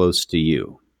verse of Close to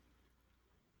You.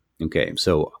 Okay.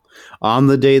 So on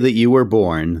the day that you were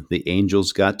born, the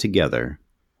angels got together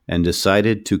and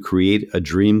decided to create a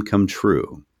dream come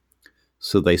true.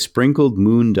 So they sprinkled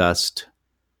moon dust.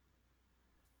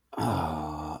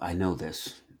 Oh, I know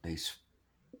this. I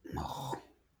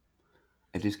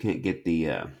just can't get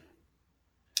the.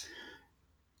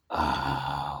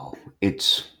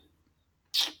 It's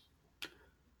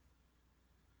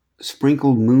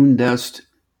sprinkled moon dust.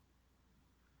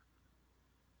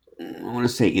 I want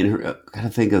to say in her. Gotta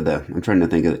think of the. I'm trying to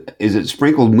think of. Is it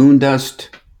sprinkled moon dust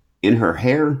in her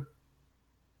hair?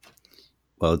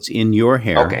 Well, it's in your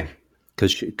hair. Okay.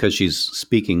 Because she's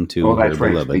speaking to Oh, her that's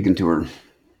right. beloved. Speaking to her.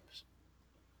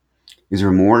 Is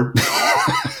there more?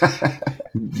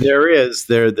 There is.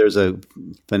 There's a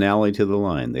finale to the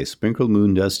line. They sprinkled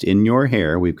moon dust in your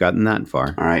hair. We've gotten that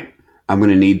far. All right. I'm going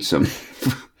to need some.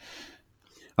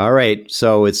 All right.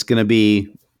 So it's going to be,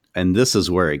 and this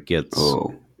is where it gets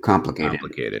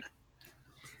Complicated.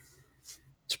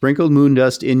 Sprinkled moon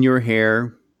dust in your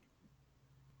hair.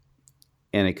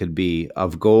 And it could be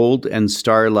of gold and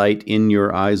starlight in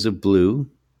your eyes of blue.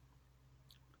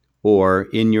 Or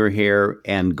in your hair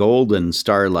and golden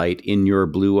starlight in your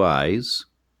blue eyes.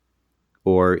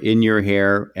 Or in your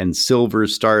hair and silver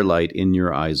starlight in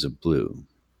your eyes of blue.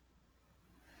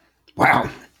 Wow.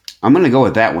 I'm going to go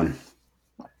with that one.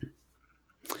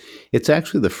 It's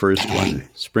actually the first one.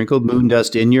 Sprinkled moon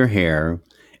dust in your hair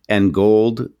and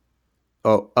gold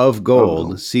of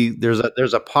gold. See, there's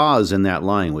a pause in that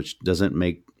line, which doesn't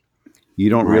make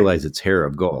you don't Right. realize it's hair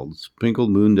of gold.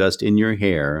 Sprinkled moon dust in your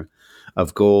hair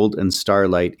of gold and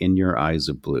starlight in your eyes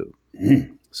of blue.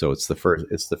 So it's the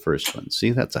first one.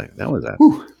 See, that was a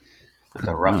Whew. That's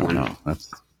a rough one. no,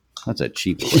 that's a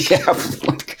cheap one. Yeah.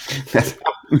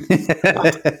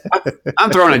 I'm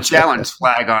throwing a challenge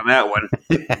flag on that one.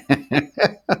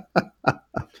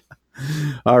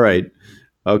 All right.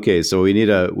 Okay, so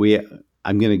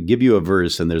I'm going to give you a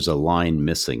verse and there's a line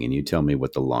missing and you tell me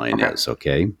what the line is,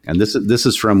 okay? And this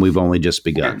is from We've Only Just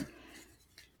Begun.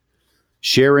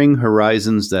 Sharing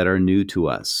horizons that are new to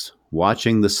us,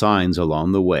 watching the signs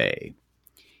along the way.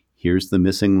 Here's the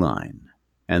missing line.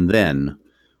 And then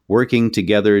working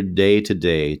together day to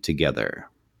day together.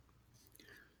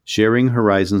 Sharing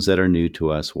horizons that are new to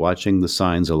us, watching the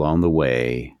signs along the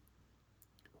way.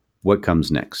 What comes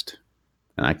next?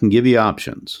 And I can give you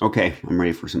options. Okay, I'm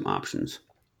ready for some options.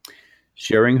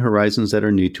 Sharing horizons that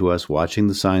are new to us, watching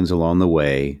the signs along the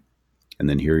way, and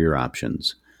then here are your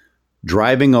options.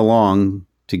 Driving along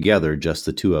together, just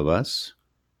the two of us,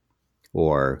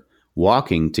 or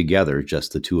walking together,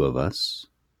 just the two of us,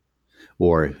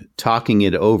 or talking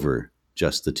it over,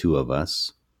 just the two of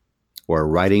us, or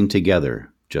riding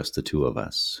together, just the two of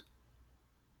us.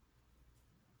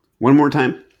 One more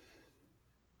time.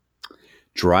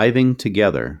 Driving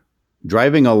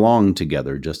along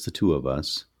together, just the two of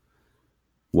us,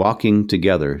 walking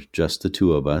together, just the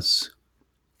two of us,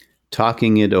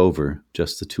 talking it over,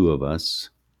 just the two of us,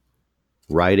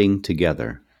 riding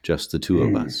together, just the two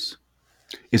of us.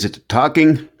 Is it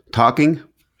talking?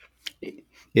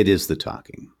 It is the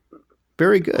talking.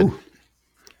 Very good.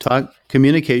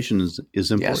 Communication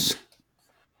is important.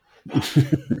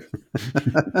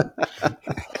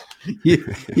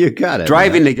 Yes. You got it.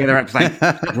 Driving together. It's like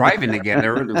driving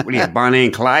together. What are you, Bonnie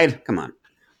and Clyde? Come on.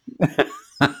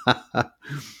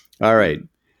 All right.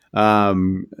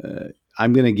 I'm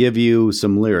going to give you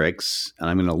some lyrics, and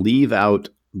I'm going to leave out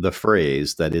the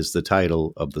phrase that is the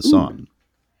title of the song.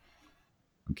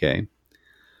 Okay.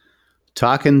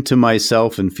 Talking to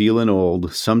myself and feeling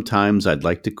old, sometimes I'd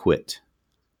like to quit.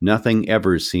 Nothing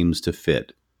ever seems to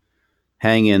fit.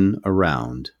 Hanging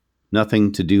around,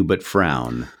 nothing to do but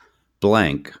frown.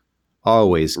 Blank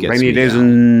always gets Rainy me days down.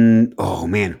 and oh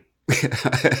man,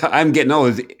 I'm getting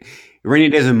old. Rainy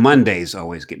days and Mondays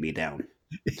always get me down.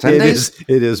 Sundays?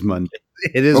 It is Monday.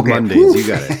 It is Okay. Mondays. Whew. You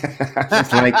got it.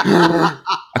 It's like I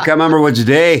can't remember which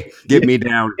day get me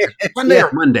down. Monday Yeah.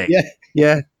 or Monday? Yeah.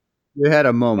 Yeah. You had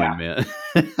a moment, man.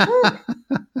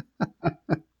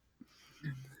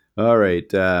 All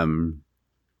right.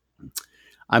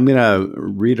 I'm going to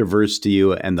read a verse to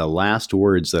you, and the last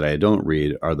words that I don't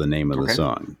read are the name of the Okay.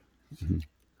 song.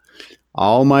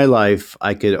 All my life,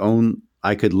 I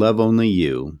could love only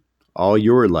you. All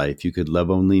your life, you could love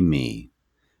only me.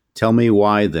 Tell me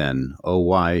why then, oh,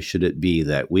 why should it be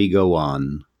that we go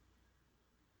on?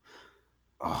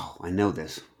 Oh, I know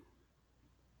this.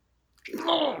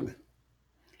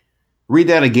 Read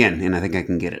that again, and I think I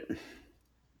can get it.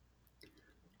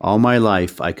 All my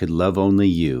life, I could love only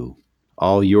you.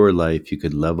 All your life, you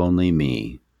could love only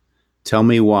me. Tell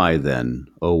me why then,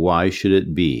 oh, why should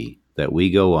it be that we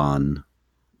go on?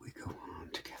 We go on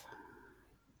together.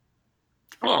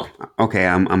 Oh, okay.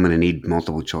 I'm going to need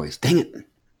multiple choice. Dang it.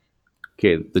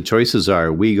 Okay, the choices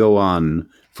are: we go on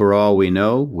for all we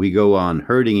know, we go on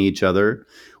hurting each other,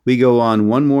 we go on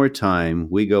one more time,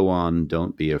 we go on,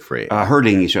 don't be afraid.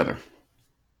 Hurting each other.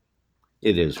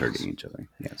 It is hurting each other.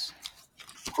 Yes.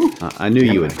 I knew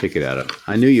you would pick it out of.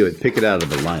 I knew you would pick it out of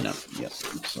the lineup. Yes.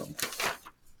 So.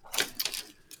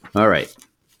 All right.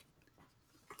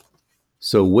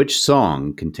 So, which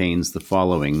song contains the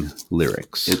following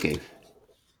lyrics? Okay.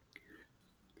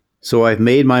 So I've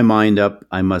made my mind up.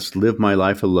 I must live my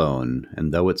life alone,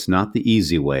 and though it's not the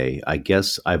easy way, I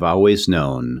guess I've always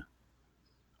known.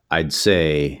 I'd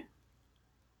say.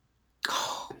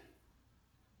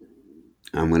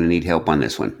 I'm going to need help on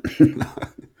this one.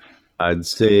 I'd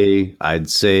say,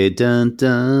 dun,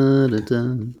 dun, dun,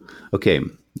 dun. Okay.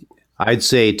 I'd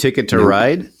say Ticket to No.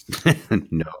 Ride.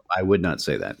 No, I would not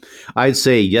say that. I'd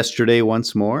say Yesterday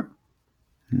Once More.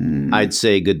 I'd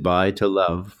say Goodbye to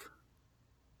Love.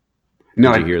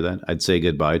 No, Did you hear that? I'd say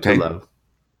Goodbye to Okay. Love.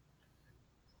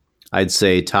 I'd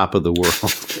say Top of the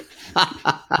World.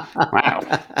 wow.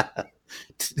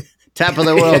 Top of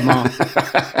the World, Mom.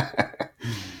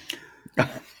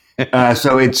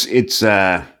 So it's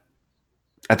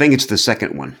I think it's the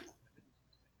second one.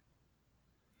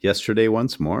 Yesterday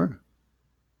Once More.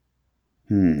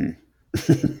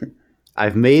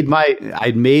 I'd made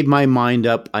my mind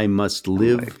up. I must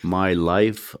live my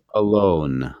life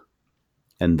alone.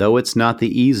 And though it's not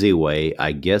the easy way,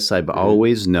 I guess I've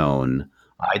always known.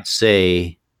 I'd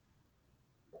say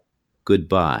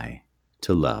goodbye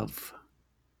to love.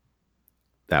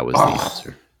 That was the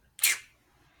answer.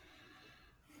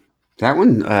 That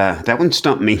one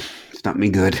stumped me. Stumped me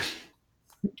good.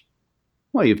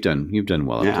 Well, you've done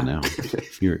well up to now.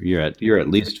 You're at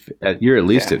least at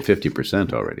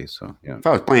 50% already. So yeah. If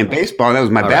I was playing baseball, that was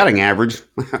my batting average.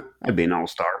 I'd be an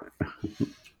all-star.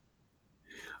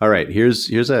 All right, here's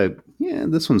this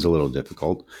one's a little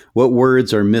difficult. What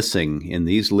words are missing in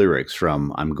these lyrics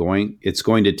from It's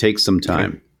going to take some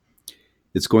time.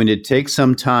 It's going to take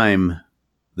some time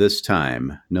this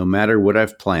time, no matter what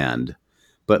I've planned.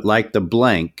 But like the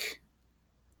blank,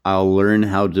 I'll learn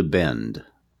how to bend.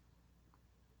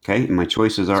 Okay, and my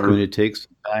choices It's are going to take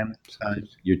some time.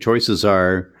 Your choices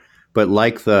are, but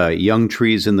like the young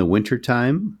trees in the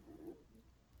wintertime,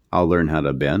 I'll learn how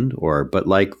to bend. Or, but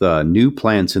like the new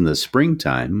plants in the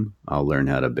springtime, I'll learn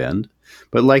how to bend.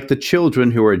 But like the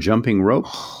children who are jumping rope.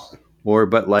 Or,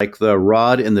 but like the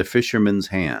rod in the fisherman's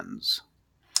hands.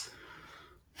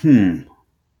 I'm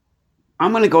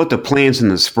going to go with the plants in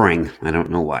the spring. I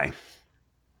don't know why.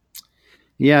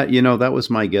 Yeah, that was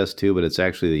my guess too, but it's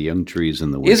actually the young trees in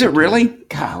the winter. Is it really?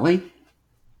 Golly.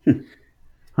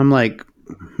 I'm like,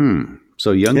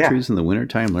 so young Yeah. trees in the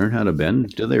wintertime learn how to bend?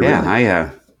 Do they really?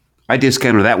 Yeah, I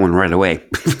discounted that one right away.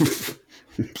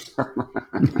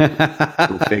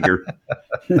 Go figure.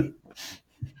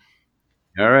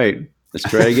 All right, let's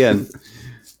try again.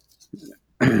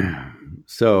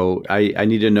 So I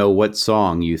need to know what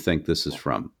song you think this is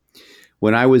from.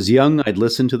 When I was young, I'd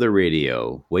listen to the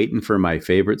radio, waiting for my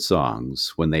favorite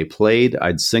songs. When they played,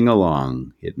 I'd sing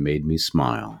along. It made me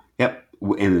smile. Yep.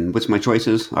 And what's my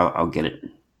choices? I'll get it.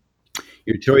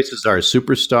 Your choices are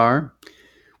Superstar,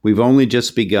 We've Only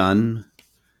Just Begun,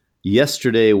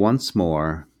 Yesterday Once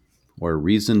More, or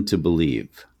Reason to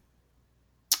Believe.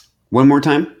 One more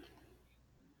time.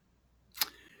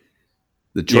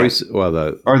 The choice, well,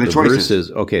 the choices.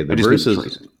 verses. Okay, the I just need the verses.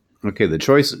 choices. Okay, the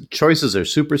choices are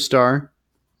Superstar,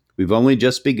 We've only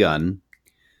just begun.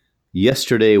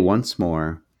 Yesterday once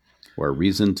more, or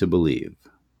reason to believe.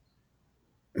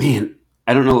 Man,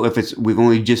 I don't know if it's we've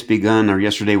only just begun or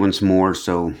yesterday once more.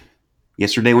 So,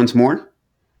 yesterday once more.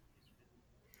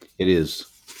 It is.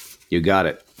 You got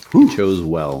it. You chose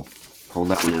well. Hold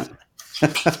that one up.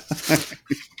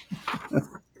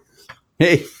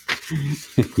 Hey,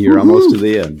 you're almost to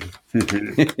the end.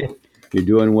 You're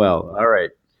doing well. All right.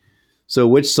 So,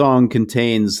 which song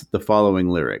contains the following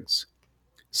lyrics?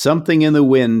 Something in the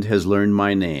wind has learned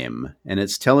my name, and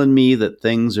it's telling me that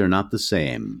things are not the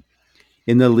same.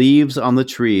 In the leaves on the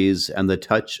trees and the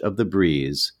touch of the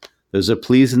breeze, there's a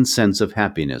pleasing sense of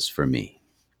happiness for me.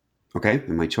 Okay,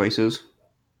 and my choices.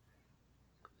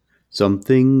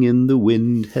 Something in the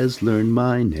wind has learned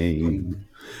my name.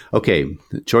 Okay,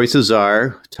 the choices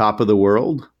are Top of the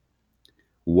World,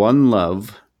 One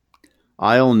Love,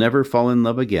 I'll Never Fall in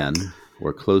Love Again,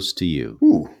 or Close to You.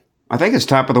 Ooh, I think it's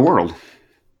Top of the World.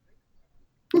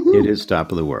 It is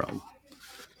Top of the World.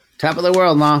 Top of the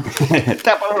world, Ma.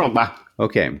 Top of the world, ma.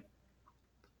 Okay.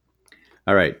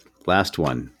 All right, last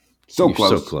one. So You're close.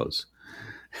 So close.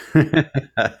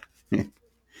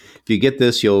 If you get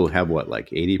this, you'll have what,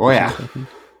 like 80%? Oh, yeah.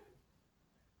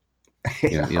 I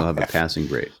think? You'll have a passing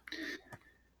grade.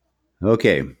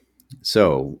 Okay,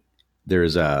 so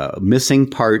there's a missing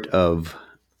part of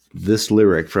this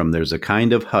lyric from "There's a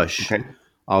Kind of Hush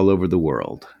All Over the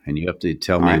World," and you have to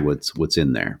tell me what's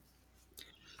in there.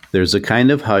 There's a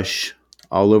kind of hush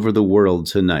all over the world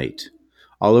tonight.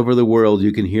 All over the world,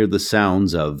 you can hear the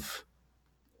sounds of.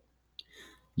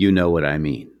 You know what I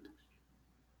mean.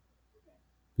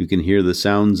 You can hear the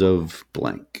sounds of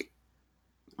blank.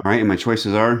 All right, and my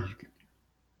choices are?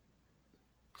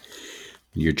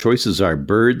 Your choices are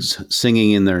birds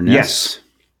singing in their nests,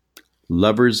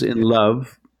 lovers in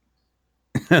love,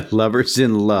 lovers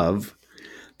in love,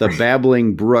 the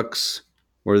babbling brooks,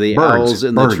 or the owls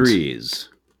in the trees.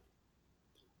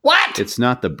 What? It's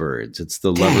not the birds. It's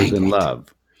the lovers in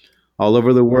love. All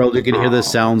over the world, you can hear the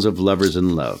sounds of lovers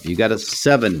in love. You got a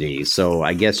 70, so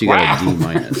I guess you got a D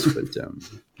minus. But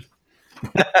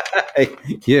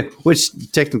yeah,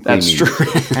 which technically means true.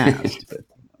 passed. But.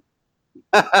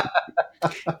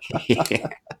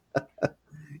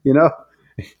 You know,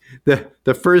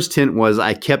 the first hint was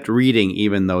I kept reading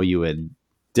even though you had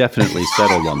definitely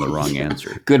settled on the wrong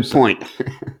answer. Good point.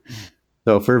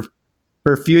 So for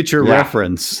future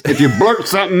reference, if you blurt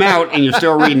something out and you're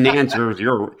still reading answers,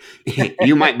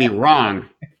 you might be wrong.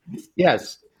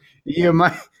 Yes, you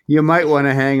might want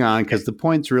to hang on because the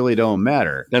points really don't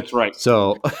matter. That's right.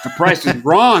 So the price is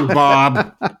wrong,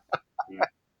 Bob.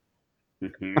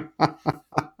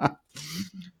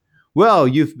 Well,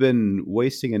 you've been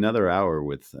wasting another hour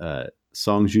with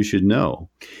songs you should know.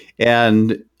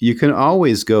 And you can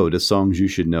always go to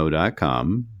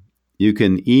songsyoushouldknow.com. You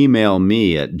can email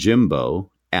me at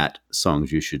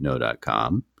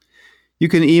jimbo@songsyoushouldknow.com. You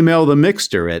can email the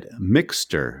Mixter at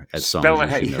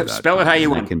mixter@songsyoushouldknow.com. Spell it how you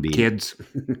want, kids.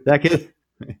 That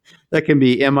can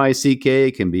be M-I-C-K,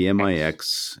 it can be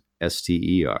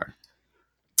M-I-X-S-T-E-R.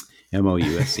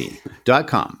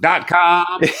 MOUSE.com.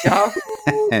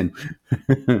 and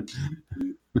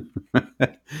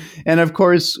and of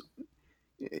course,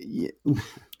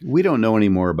 we don't know any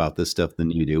more about this stuff than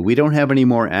you do. We don't have any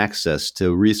more access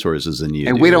to resources than you do.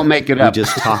 And we don't make it up. We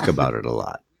just talk about it a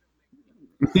lot.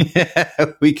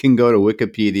 We can go to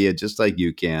Wikipedia just like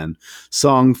you can.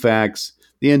 Song facts,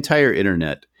 the entire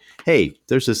internet. Hey,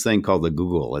 there's this thing called the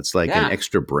Google. It's like an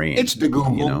extra brain. It's the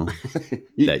Google. You know,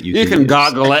 that you can use.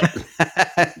 goggle it.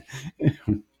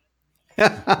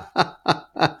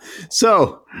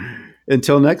 So,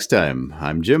 until next time,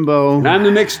 I'm Jimbo. And I'm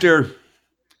the Mixter.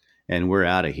 And we're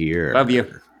out of here. Love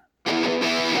you.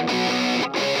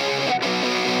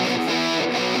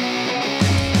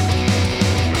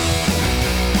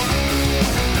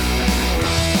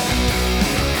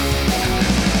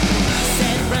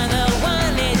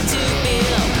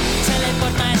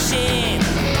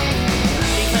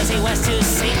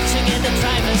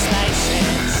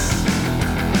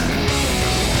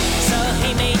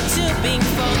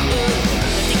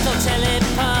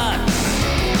 Teleport